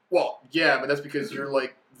mean? Well, yeah, but that's because you're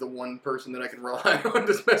like the one person that I can rely on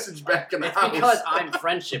this message back in the It's house. because I'm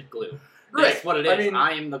friendship glue. Right. That's what it is. I mean-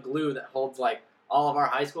 I am the glue that holds like all of our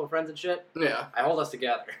high school friends and shit. Yeah. I hold us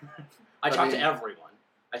together. I I talk mean- to everyone.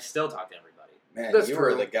 I still talk to everybody. Man, That's you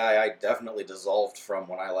were true. the guy I definitely dissolved from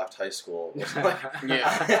when I left high school.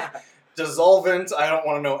 Yeah. Dissolvent, I don't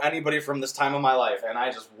want to know anybody from this time of my life, and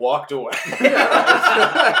I just walked away.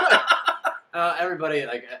 Everybody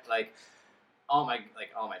like all my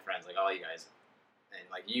friends, like all you guys, and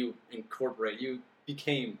like you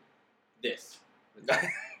became this.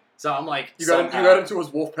 So I'm like, You got into his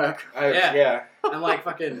wolf pack. Yeah, I'm like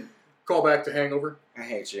fucking. Call back to Hangover. I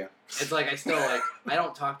hate you. It's like I still like I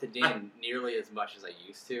don't talk to Dan nearly as much as I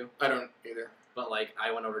used to. I don't either. But like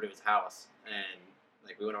I went over to his house and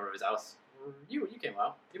like we went over to his house. You came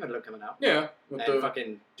out. You ended up coming out. Yeah. With And the,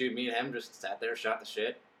 fucking dude, me and him just sat there, shot the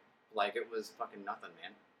shit. Like it was fucking nothing,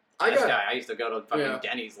 man. I This got. guy, I used to go to fucking Yeah.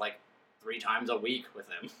 Denny's like 3 times a week with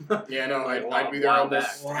him. Yeah, no, Like, I'd be there while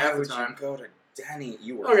almost back. half the would time. you go to Denny?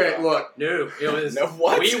 You were Okay, drunk. look. No, it was. No,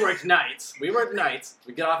 what? We worked nights. We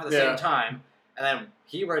get off at the Yeah. same time, and then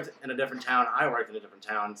he worked in a different town. I worked in a different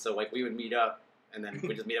town. So like we would meet up, and then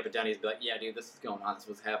we'd just meet up at Denny's. And be like, yeah, dude, this is going on. This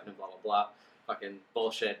was happening. Blah blah blah. Fucking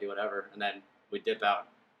bullshit. Do whatever. And then we dip out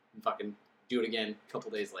and fucking do it again a couple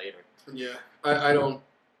days later. Yeah. I don't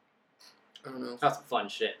know. That was some fun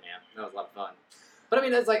shit, man. That was a lot of fun. But I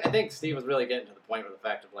mean, it's like I think Steve was really getting to the point where the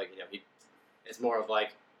fact of like, you know, it's more of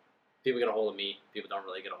like people get a hold of me, people don't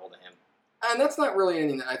really get a hold of him. And that's not really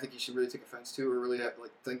anything that I think you should really take offense to or really have, like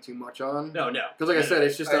think too much on. No. Because like I said,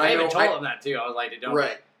 it's just that I I even know. told him that too. I was like, dude, don't.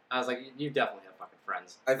 Right. I was like, you definitely have fucking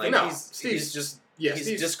friends. I Like, think no, he's Steve's- just Yeah, he's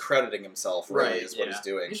Steve's- discrediting himself. Really, Right, is what yeah. he's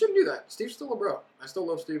doing. You shouldn't do that. Steve's still a bro. I still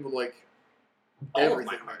love Steve with like all of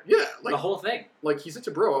everything. my heart. Yeah, The like whole thing. like he's such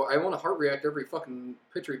a bro. I want to heart react every fucking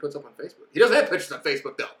picture he puts up on Facebook. He doesn't have pictures on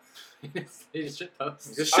Facebook though. He just shit posts.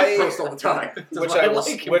 He just shit I- posts all the time. That's which why I will,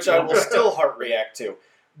 like him which so I will much. still heart react to,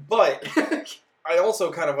 but I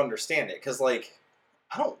also kind of understand it because, like,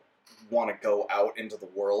 I don't want to go out into the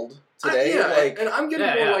world today. yeah, like, and I'm getting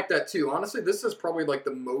Yeah, more yeah. like that too. Honestly, this is probably like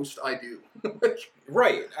the most I do.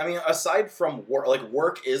 right? I mean, aside from work, like,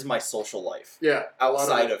 work is my social life Yeah, a lot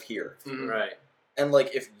outside it. of here. Mhm. Right. And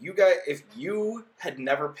like, if you had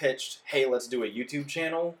never pitched, hey, let's do a YouTube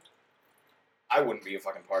channel, I wouldn't be a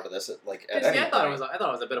fucking part of this. At See, any I thought point. it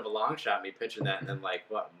was a bit of a long shot me pitching that, and then like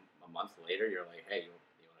what a month later you're like, hey, you want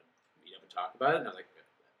to meet up and talk about it? And I was like,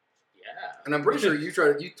 yeah. And I'm pretty sure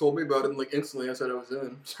you told me about it and like instantly I said I was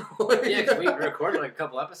in. So, Yeah, because we recorded like a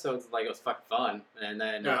couple episodes, like it was fucking fun, and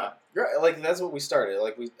then Yeah. Right, like, that's what we started.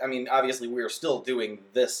 Like, I mean, obviously, we are still doing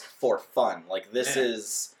this for fun. Like, this Yeah.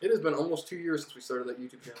 is It has been almost 2 years since we started that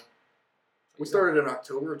YouTube channel. We started in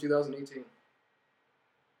October of 2018.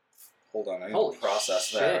 Hold on, I need Holy to process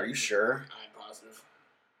shit. that. Are you sure? I'm positive.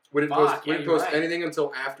 We didn't Fuck, post. We yeah, didn't you're post right. anything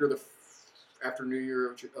until after New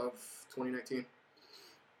Year of 2019.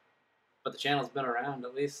 But the channel's been around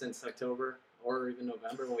at least since October or even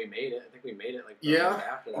November when we made it. I think we made it like Yeah, months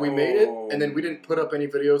after that. We made it, and then we didn't put up any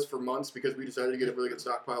videos for months because we decided to get a really good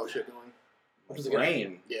stockpile of shit going. Which is a good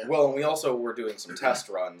Brain. Yeah. Well, and we also were doing some test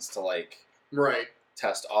runs to like Right.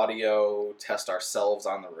 test audio, test ourselves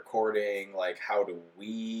on the recording. Like, how do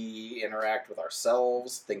we interact with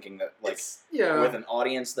ourselves? Thinking that like with an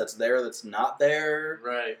audience that's there that's not there.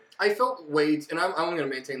 Right. I felt way, and I'm going to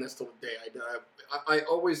maintain this till the day I die. I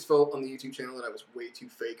always felt on the YouTube channel that I was way too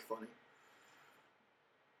fake funny.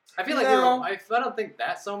 I feel like No. I don't think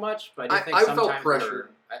that so much, but I do think I sometimes felt pressured.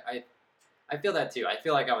 I feel that too. I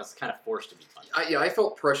feel like I was kind of forced to be funny. I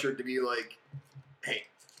felt pressured to be like, hey,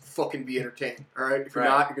 fucking be entertaining, all right? If you're Right.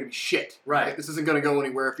 not, you're going to be shit. Right. This isn't going to go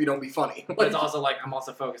anywhere if you don't be funny. But it's also like I'm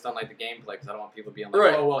also focused on like the gameplay because I don't want people being like,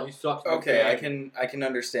 Right. oh well, he sucks. at Okay, the I game." can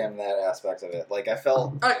understand that aspect of it. Like, I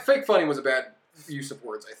felt Fake funny was a bad use of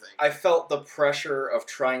words, I think. I felt the pressure of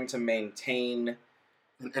trying to maintain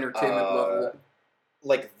An entertainment level.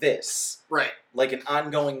 like this, Right. like an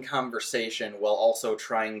ongoing conversation while also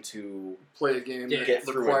trying to Play a game Yeah, that get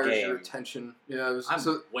through a requires game. your attention. Yeah, it was, I'm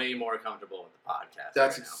so way more comfortable with the podcast.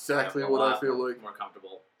 That's right now. exactly I'm a what I lot feel like. More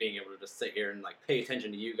comfortable being able to just sit here and like pay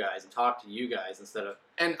attention to you guys and talk to you guys instead of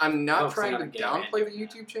And I'm not Focusing trying on to the game downplay and the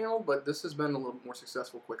YouTube channel, but this has been a little more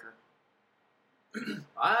successful quicker.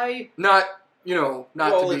 I. Not, not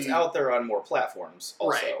well, to it's be out there on more platforms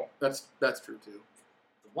also. right. That's true too.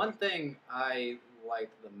 The one thing I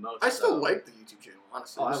liked the most. I still though- like the YouTube channel,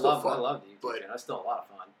 honestly. Oh, it's I still love fun. the YouTube but- channel. It's still a lot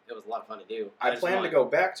of fun. It was a lot of fun to do. I just plan to want- go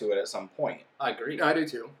back to it at some point. I agree. Yeah, I do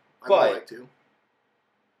too. I But- would like to.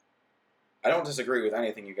 I don't disagree with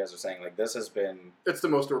anything you guys are saying. Like, this has been It's the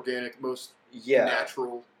most organic, most yeah.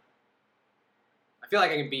 natural. I feel like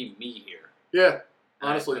I can be me here. Yeah,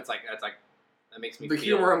 And honestly. it's like that makes me The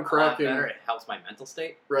feel humor I'm a lot cracking- better. It helps my mental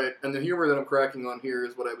state. right. And the humor that I'm cracking on here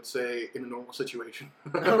is what I would say in a normal situation.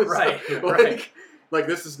 Right, like, right. Like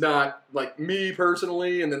this is not like me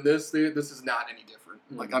personally, and then this is not any different.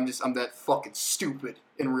 Mhm. Like I'm that fucking stupid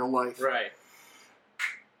in real life. Right.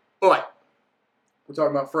 But we're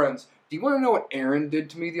talking about friends. Do you want to know what Aaron did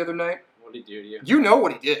to me the other night? What did he do to you? You know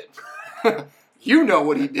what he did. You know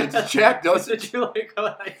what he did. Jack doesn't. Did you like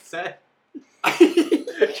what I said?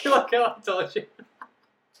 Did you like how I told you?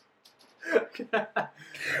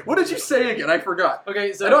 What did you say again? I forgot.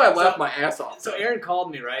 Okay, so I know I laughed my ass off. So Aaron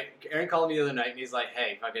called me, right? Aaron called me the other night, and he's like,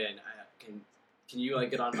 "Hey, fucking, can you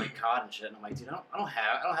like get on like COD and shit?" And I'm like, "Dude, I don't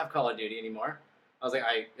have Call of Duty anymore." I was like,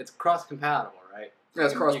 it's cross compatible, right? Yeah,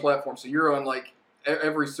 it's You- cross-platform. So you're on like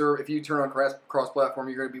every server. If you turn on cross-platform,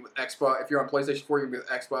 you're going to be with Xbox. If you're on PlayStation 4, you're going to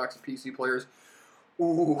be with Xbox and PC players.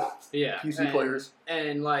 Ooh, Yeah, PC players.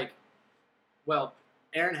 and like, well,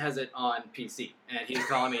 Aaron has it on PC, and he's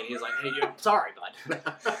calling me, and he's like, "Hey, you, sorry, bud,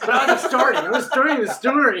 but I was starting. I was starting the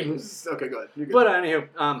story." Okay, good. You're good. But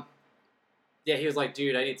anywho, yeah, he was like,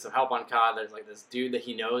 "Dude, I need some help on COD." There's like this dude that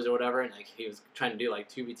he knows or whatever, and like he was trying to do like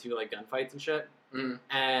 2v2 like gunfights and shit. Mm.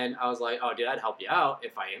 And I was like, "Oh, dude, I'd help you out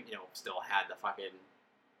if I, still had the fucking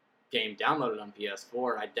game downloaded on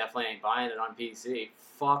PS4. I definitely ain't buying it on PC.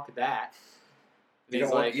 Fuck that." And You he's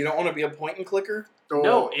don't, like, you don't want to be a point and clicker? Oh,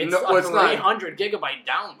 "No, it's well, a it's not. 300 gigabyte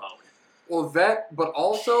download." Well, that, but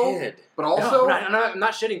also, Kid. No, I'm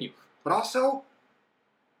not shitting you. but also,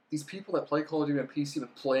 these people that play Call of Duty on PC have been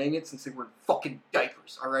playing it since they were in fucking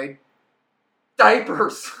diapers. All right,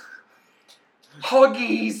 diapers,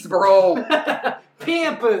 Huggies, bro.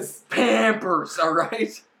 Pampers. Pampers, all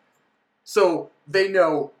right? So they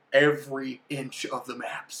know every inch of the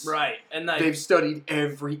maps. Right, and like, They've studied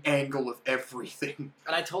every angle of everything.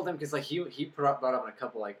 and I told him because like he brought up in a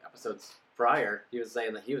couple like episodes prior, he was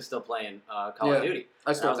saying that he was still playing Call of Yeah. Duty.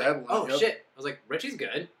 I And still was have like, one. oh yep. shit! I was like, Richie's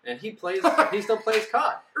good, and he still plays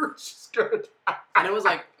COD. She's good. And it was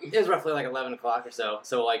roughly like 11 o'clock or so.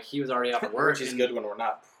 So like he was already off at work. Which is and- good when we're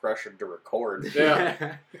not pressured to record.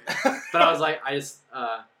 Yeah. But I was like, I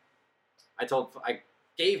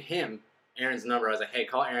gave him Aaron's number. I was like, hey,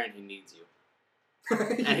 call Aaron. He needs you.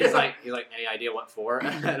 And he's like, any idea what for?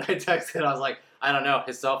 And I texted. I was like, I don't know.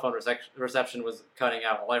 His cell phone reception was cutting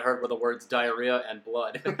out. All I heard were the words diarrhea and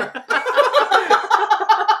blood.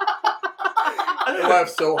 I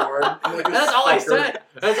laughed so hard. I'm like, this That's all I fucker. said.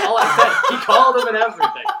 That's all I said. He called him and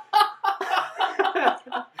everything.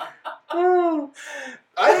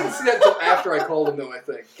 I didn't see that until after I called him, though, I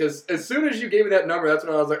think. Because as soon as you gave me that number, that's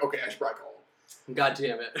when I was like, okay, I should probably call him. God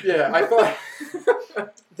damn it. Yeah, I thought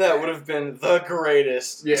That would have been the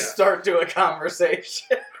greatest Yeah. start to a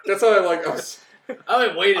conversation. that's how I was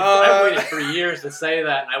I waited for years to say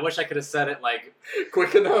that, and I wish I could have said it like.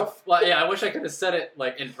 quick enough. Well, yeah, I wish I could have said it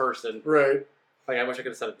like in person. Right. Like I wish I could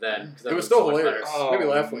have said it then. 'Cause that It was would've still been so much hilarious. better. Oh, Made me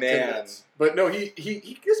laugh for like 10 man. minutes. But no,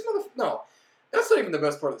 no, that's not even the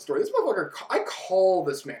best part of the story. This motherfucker, I call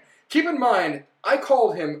this man. Keep in mind, I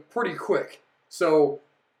called him pretty quick, so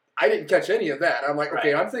I didn't catch any of that. I'm like,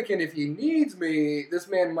 okay, Right. I'm thinking if he needs me, this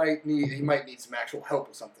man might need some actual help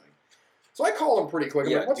with something. So I called him pretty quick.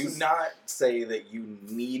 I'm Yeah, like, what's do this? not say that you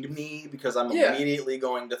need me because I'm Yeah. immediately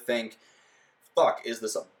going to think, fuck, is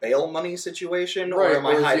this a bail money situation Right, or am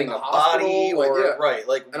or is I he hiding in a the body? hospital? Like, Or yeah. right,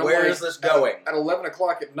 like And I'm where like, is this going? At 11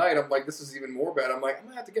 o'clock at night, I'm like, this is even more bad. I'm like, I'm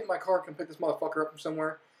going to have to get in my car and come pick this motherfucker up from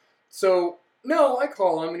somewhere. So, no, I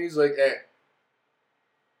call him, and he's like, hey,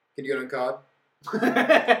 can you get on COD?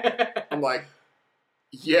 I'm like,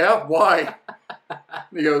 yeah, why? And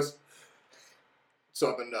he goes, so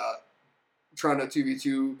I've been trying to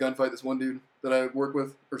 2v2 gunfight this one dude that I work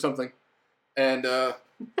with or something. And,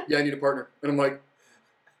 yeah, I need a partner. And I'm like,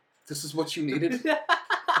 this is what you needed?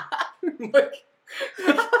 Like,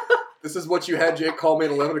 this is what you had Jake call me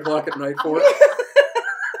at 11 o'clock at night for?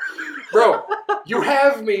 Bro, you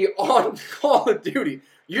have me on Call of Duty.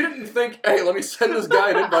 You didn't think, hey, let me send this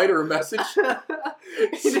guy an invite or a message?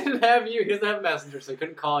 He didn't have you. He doesn't have Messenger, so he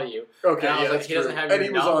couldn't call you. Okay, And I was yeah, like, that's he true. doesn't have And your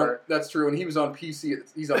he was on, number. that's true, and he was on PC.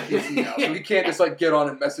 He's on PC now, so he can't just like get on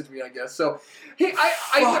and message me, I guess. So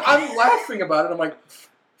I'm laughing about it. I'm like,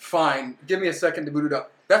 fine, give me a second to boot it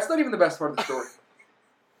up. That's not even the best part of the story.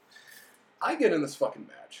 I get in this fucking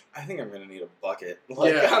match. I think I'm gonna need a bucket.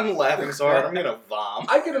 Like Yeah. I'm laughing so hard, I'm gonna vom.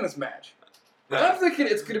 I get in this match. And I'm thinking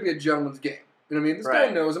it's going to be a gentleman's game. You know what I mean? This guy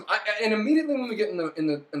Right. knows him. And immediately when we get in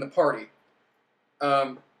the party,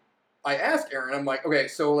 I ask Aaron. I'm like, okay,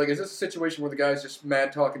 so like, is this a situation where the guy's just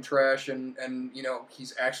mad talking trash and you know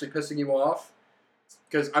he's actually pissing you off?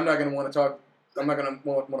 Because I'm not going to want to talk. I'm not going to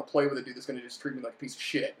want to play with a dude that's going to just treat me like a piece of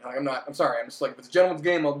shit. Like, I'm sorry. I'm just like, if it's a gentleman's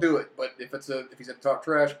game, I'll do it. But if he's going to talk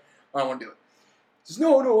trash, I don't want to do it. He says,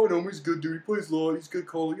 no, I know him. He's a good dude. He plays law. He's a good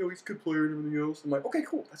caller. You know, he's a good player and everything else. I'm like, okay,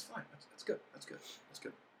 cool. That's fine. That's good. That's good. That's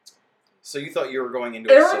good. So you thought you were going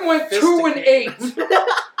into Aaron went 2-8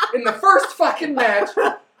 in the first fucking match.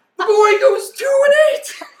 The boy goes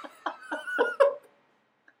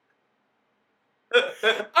 2-8.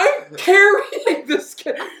 I'm carrying this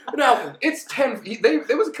kid. Now it's 10.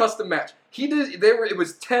 It was a custom match. It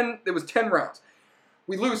was 10. It was 10 rounds.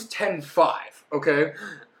 We lose 10-5. Okay.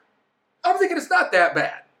 I'm thinking it's not that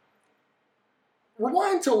bad.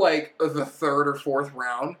 Rewind to like the third or fourth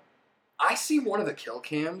round. I see one of the kill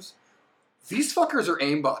cams. These fuckers are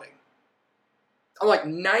aimbotting. I'm like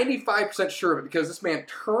 95% sure of it because this man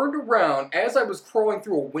turned around as I was crawling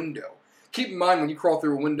through a window. Keep in mind when you crawl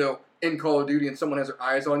through a window in Call of Duty and someone has their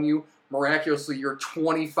eyes on you, miraculously you're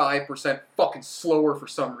 25% fucking slower for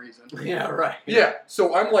some reason. Yeah, right. Yeah,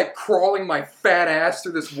 so I'm like crawling my fat ass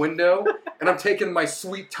through this window and I'm taking my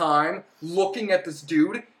sweet time looking at this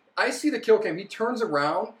dude. I see the kill cam. He turns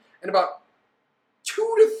around and about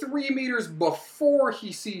 2 to 3 meters before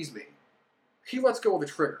he sees me, he lets go of the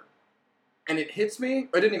trigger. And it hits me.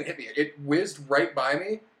 Or it didn't even hit me. It whizzed right by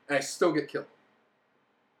me and I still get killed.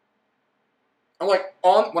 I'm like,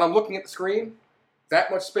 when I'm looking at the screen, that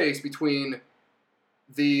much space between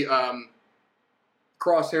the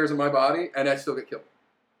crosshairs in my body and I still get killed.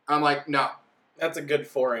 I'm like, no. That's a good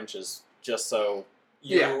 4 inches, just so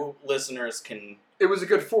you listeners can. It was a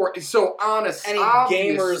good 4. So honest, Any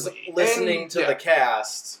obviously, gamers listening to yeah, the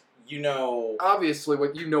cast, you know obviously,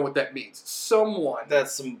 you know what that means. Someone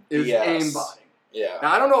that's some is BS. aimbotting. Yeah.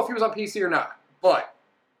 Now I don't know if he was on PC or not, but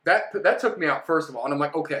that took me out first of all, and I'm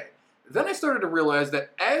like, okay. Then I started to realize that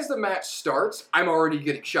as the match starts, I'm already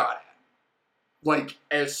getting shot at. Like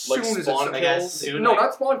as Like soon as spawn it kills? starts. No,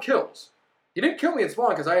 not spawn kills. He didn't kill me in spawn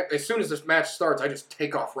because as soon as this match starts, I just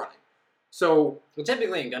take off running. So Well,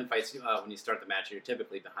 typically in gunfights, when you start the match, you're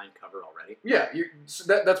typically behind cover already. yeah, so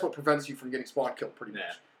that's what prevents you from getting spawn killed, pretty much.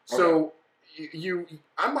 Yeah. So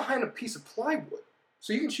I'm behind a piece of plywood,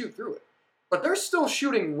 so you can shoot through it. But they're still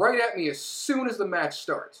shooting right at me as soon as the match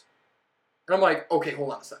starts. And I'm like, okay,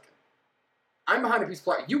 hold on a second. I'm behind a piece of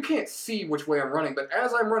plywood. You can't see which way I'm running, but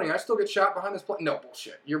as I'm running, I still get shot behind this plywood. No,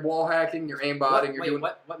 bullshit. You're wall hacking, you're aimbotting, you're doing...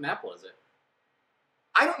 What map was it?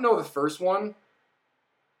 I don't know the first one.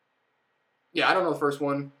 Yeah, I don't know the first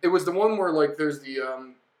one. It was the one where, like, there's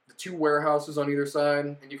the 2 warehouses on either side,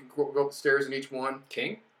 and you can go up the stairs in each one.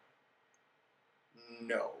 King?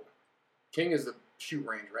 No. King is the shoot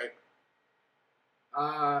range, right?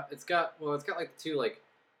 It's got like 2 like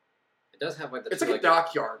does have like the. It's two, like a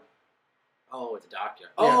dockyard. Oh, it's a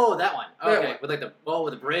dockyard. Yeah. Oh, that one. That Okay, one. with like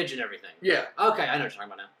with the bridge and everything. Yeah. Okay, I know what you're talking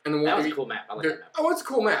about now. And the That one was a cool map. I like that map. Oh, it's a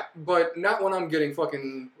cool map, but not when I'm getting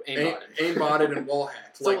fucking aimbotted and wall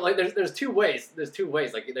hacked. So like, there's two ways. There's two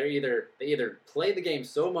ways. Like they either play the game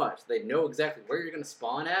so much they know exactly where you're gonna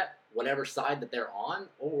spawn at, whatever side that they're on,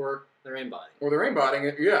 or they're aimbotting. Or they're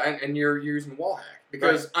aimbotting it, yeah, and you're using wall hack.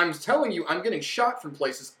 Because I'm telling you, I'm getting shot from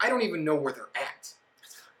places I don't even know where they're at.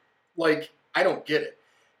 Like, I don't get it.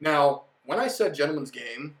 Now, when I said gentleman's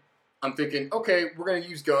game, I'm thinking, okay, we're going to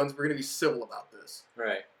use guns, we're going to be civil about this.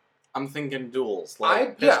 Right. I'm thinking duels,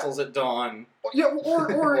 like pistols at dawn. Yeah, or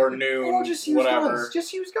or noon, or just use whatever. guns.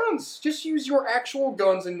 Just use guns. Just use your actual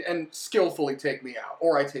guns and skillfully take me out,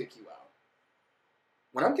 or I take you out.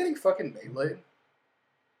 When I'm getting fucking meleeed,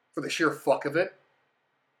 for the sheer fuck of it,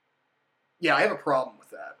 yeah, I have a problem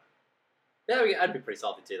with that. Yeah, I'd be pretty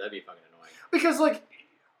salty too. That'd be fucking annoying. Because like,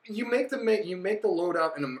 you make the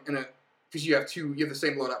loadout in a because you have the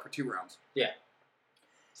same loadout for 2 rounds. Yeah.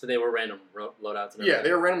 So they were random loadouts. And Yeah,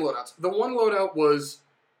 they were random loadouts. The one loadout was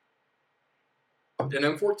an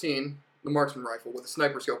M14, the marksman rifle with a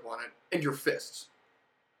sniper scope on it, and your fists.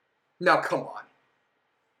 Now come on.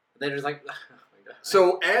 They're just like, oh my god.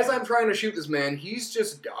 So as I'm trying to shoot this man, he's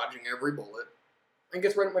just dodging every bullet and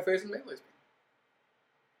gets right in my face and melees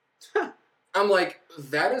me. I'm like,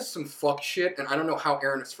 that is some fuck shit, and I don't know how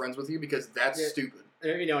Aaron is friends with you because that's stupid.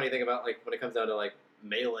 And if you know anything about like when it comes down to like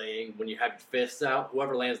meleeing, when you have your fists out,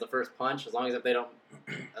 whoever lands the first punch, as long as they don't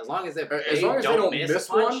miss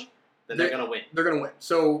a punch, then they're gonna win. They're gonna win.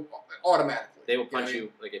 So automatically, they will punch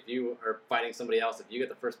you. Like if you are fighting somebody else, if you get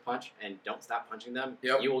the first punch and don't stop punching them,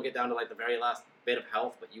 you will get down to like the very last bit of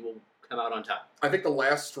health, but you will come out on top. I think the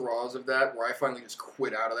last straws of that, where I finally just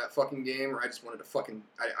quit out of that fucking game, or I just wanted to fucking,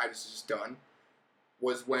 I just done,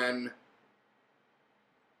 was when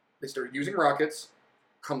they started using rockets.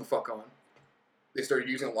 Come the fuck on. They started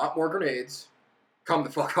using a lot more grenades. Come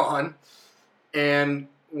the fuck on. And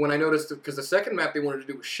when I noticed, because the second map they wanted to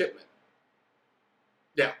do was shipment.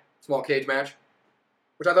 Yeah, small cage match,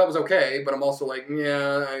 which I thought was okay, but I'm also like,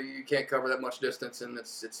 yeah, you can't cover that much distance, and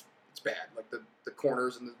it's bad. Like the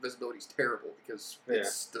corners and the visibility is terrible because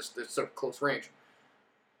it's so close range.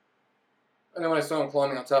 And then when I saw him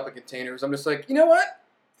climbing on top of containers, I'm just like, you know what?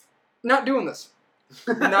 Not doing this.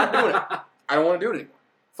 Not doing it. I don't want to do it anymore.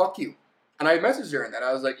 Fuck you. And I messaged her in that.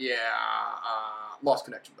 I was like, yeah, lost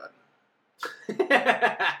connection, bud.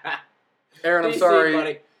 Aaron, I'm DC, sorry.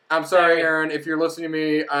 buddy. I'm sorry, Aaron. If you're listening to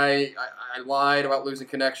me, I lied about losing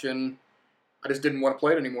connection. I just didn't want to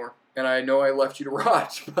play it anymore. And I know I left you to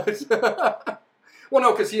rot. But well,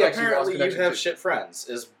 no, because he actually lost apparently connection you have too. shit friends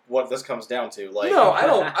is what this comes down to. Like, No, I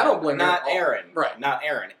don't blame not Aaron. Aaron. Right. Not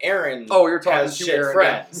Aaron. Aaron. Oh, you're talking has to shit Aaron.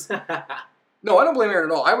 friends. No, I don't blame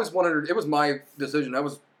Aaron at all. I was 100. It was my decision. I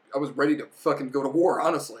was ready to fucking go to war,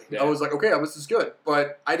 honestly. Yeah. I was like, okay, this is good.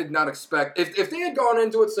 But I did not expect... If they had gone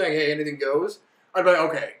into it saying, hey, anything goes, I'd be like,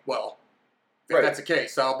 okay, well, if that's the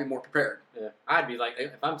case, I'll be more prepared. Yeah, I'd be like,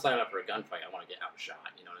 if I'm signing up for a gunfight, I want to get outshot.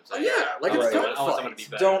 You know what I'm saying? Yeah, like I it's want someone to be gunfights.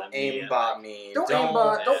 better Don't than me. aimbot me. Don't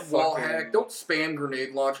aimbot, don't wall fucking- hack, don't spam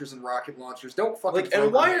grenade launchers and rocket launchers, don't fucking... Like, throw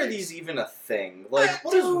and why are grenades. these even a thing? Like,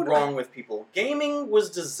 what is Dude. wrong with people? Gaming was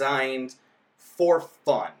designed for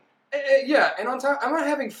fun. Yeah, and on top, I'm not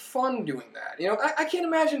having fun doing that. You know, I can't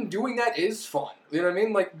imagine doing that is fun. You know what I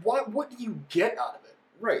mean? Like, what do you get out of it?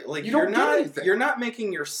 Right, like You don't get anything. you're not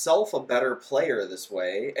making yourself a better player this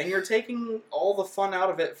way, and you're taking all the fun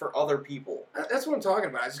out of it for other people. That's what I'm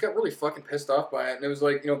talking about. I just got really fucking pissed off by it, and it was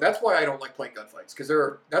like, you know, that's why I don't like playing gunfights, because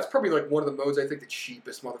that's probably like one of the modes I think the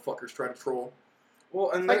cheapest motherfuckers try to troll.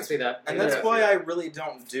 Well, and I can that's see that. and Yeah, that's I why see I that. really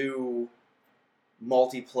don't do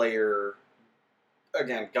multiplayer,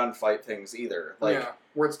 again, gunfight things either. Like, Yeah,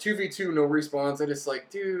 where it's 2v2, no respawns. I just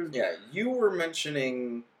like, dude. yeah, you were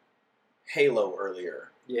mentioning Halo earlier.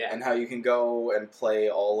 Yeah. And how you can go and play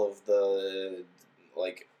all of the,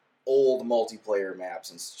 like, old multiplayer maps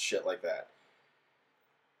and shit like that.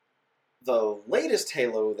 The latest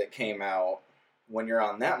Halo that came out, when you're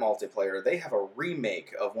on that multiplayer, they have a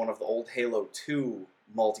remake of one of the old Halo 2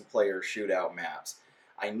 multiplayer shootout maps.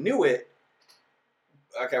 I knew it.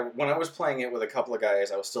 Okay, when I was playing it with a couple of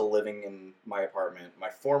guys, I was still living in my apartment. My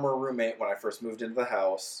former roommate, when I first moved into the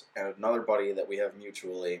house, and another buddy that we have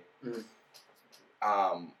mutually... Mhm.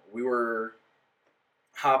 We were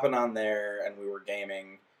hopping on there and we were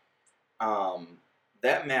gaming.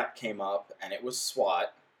 That map came up and it was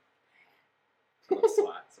SWAT. I love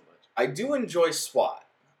SWAT so much. I do enjoy SWAT.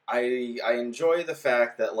 I enjoy the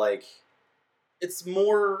fact that, like, it's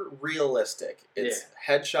more realistic. It's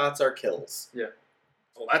headshots are kills.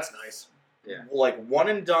 Oh, that's nice. Yeah. Like, one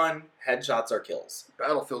and done, headshots are kills.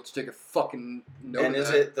 Battlefield's take a fucking note And of is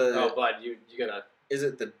that. it the Oh, bud, you gotta is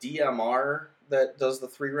it the DMR that does the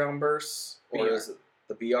 3-round bursts? Or BR. is it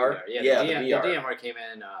the BR? Yeah, the the BR. DMR came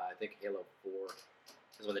in. I think Halo 4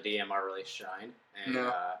 is when the DMR really shined. And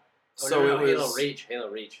No. So it was Halo Reach. Halo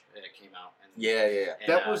Reach came out. And, Yeah. and,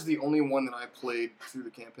 That was the only one that I played through the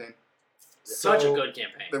campaign. such a So good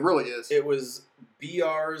campaign. It really is. It was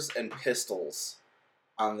BRs and pistols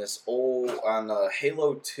on the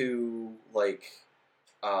Halo 2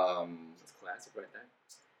 That's classic right there.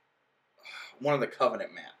 one of the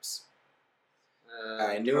Covenant maps.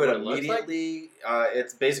 I Do knew you it remember what looks like? immediately.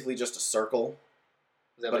 It's basically just a circle,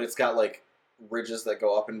 Is that but like- it's got like ridges that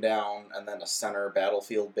go up and down, and then a center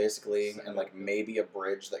battlefield basically, Center and like battlefield. maybe a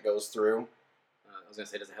bridge that goes through. I was gonna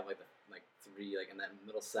say, does it have like the three in that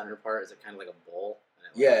middle center part? Is it kind of like a bowl?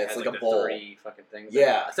 And Yeah, has, it's like a the bowl. 3 fucking things.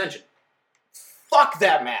 Yeah. Ascension. Fuck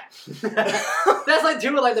that map. That's like two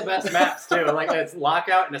of like the best maps too. Like it's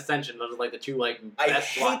Lockout and Ascension. Those are like the two like I best.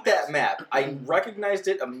 hate SWAT that maps. map. I recognized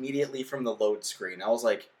it immediately from the load screen. I was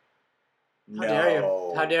like, no. How dare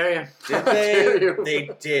you? How dare you? Did How dare they? you. They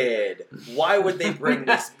did. Why would they bring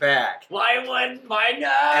this back? Why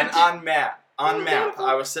not? And on map,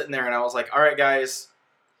 I was sitting there and I was like, all right, guys,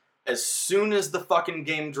 as soon as the fucking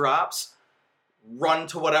game drops, run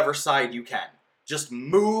to whatever side you can. Just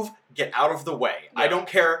move, get out of the way. I Yeah. don't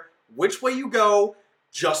care which way you go,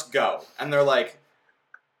 just go. And they're like,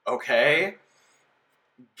 okay.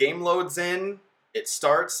 Game loads in, it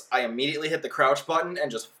starts, I immediately hit the crouch button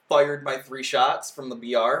and just fired my 3 shots from the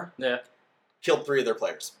BR. Yeah, Killed 3 of their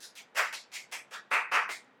players.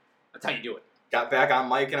 that's how you do it. Got back on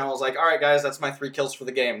mic and I was like, alright guys, that's my 3 kills for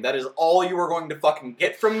the game. That is all you are going to fucking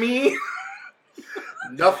get from me.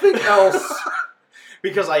 Nothing else.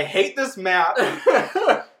 Because I hate this map.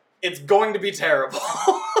 It's going to be terrible.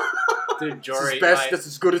 Dude, This Jory, is best. That's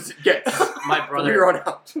as good as it gets. my From here brother, on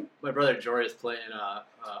out. my brother Jory is playing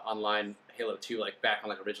online Halo 2 like back on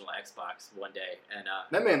like original Xbox one day, and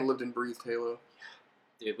That man lived and breathed Halo.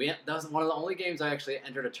 dude, that was one of the only games I actually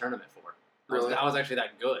entered a tournament for. Really? I was actually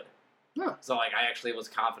that good. Yeah. So like I actually was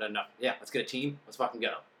confident enough. Yeah, let's get a team. Let's fucking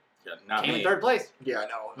go. Yeah, not Came in me. 3rd place. Yeah, I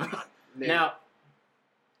know. Now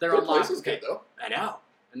they're Third on place lock. is good though. I know.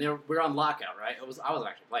 And we're on lockout, right? I wasn't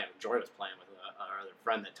actually playing. Jory was playing with our other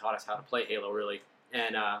friend that taught us how to play Halo, really.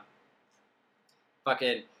 And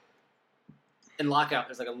fucking in lockout,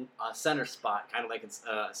 there's like a center spot, kind of like it's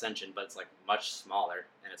Ascension, but it's like much smaller,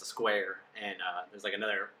 and it's a square. And there's like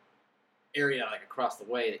another area like across the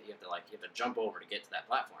way that you have to jump over to get to that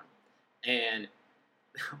platform. And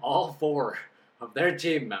all 4 of their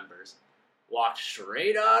team members walked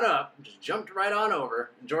straight on up, just jumped right on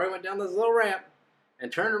over. And Jory went down this little ramp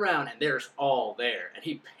and turned around, and there's all there. And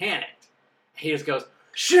he panicked. He just goes,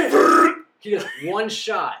 shit! He does one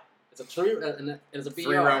shot. It's a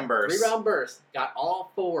 3-round burst. 3-round burst. Got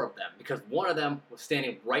all 4 of them because one of them was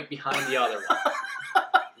standing right behind the other one.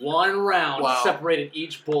 One round Wow. separated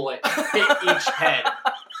each bullet, hit each head.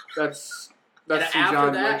 That's And some after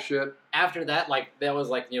John that- Wick shit. After that, that was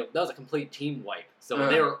that was a complete team wipe. So Yeah.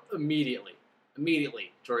 they were immediately,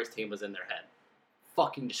 Jory's team was in their head.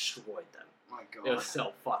 Fucking destroyed them. My It God. was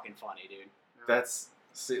so fucking funny, dude. That's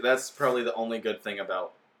probably the only good thing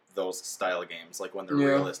about those style of games, like when they're Yeah.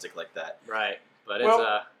 realistic like that. Right. But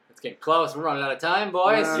Well- it's getting close. We're running out of time,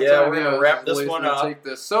 boys. Yeah, we're gonna wrap this Blaze one gonna up. Take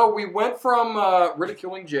this. So we went from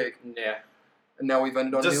ridiculing Jake, Yeah. and now we've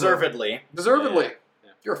ended on Halo. Deservedly. Deservedly. Yeah.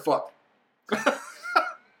 You're a fuck.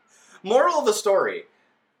 Moral of the story.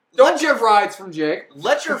 Don't give rides from Jake.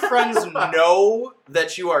 Let your friends know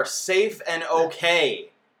that you are safe and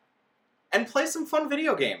okay. And play some fun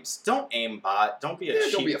video games. Don't aimbot. Don't be a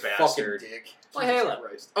cheap Don't be a bastard. fucking dick. Play Jesus Halo.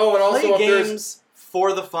 Christ. Oh, and also Play if there's games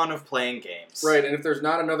for the fun of playing games. right, and if there's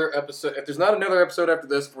not another episode, after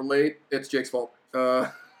this, if we're late, it's Jake's fault.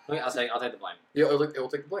 I'll take the blame. Yeah, it'll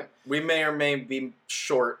take the blame. We may or may be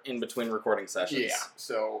short in between recording sessions. Yeah.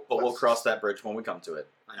 So, But we'll let's- cross that bridge when we come to it.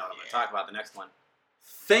 I know what I'm going to talk about the next one.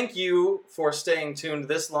 Thank you for staying tuned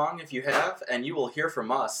this long if you have, and you will hear from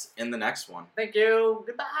us in the next one. Thank you.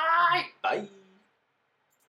 Goodbye. Bye.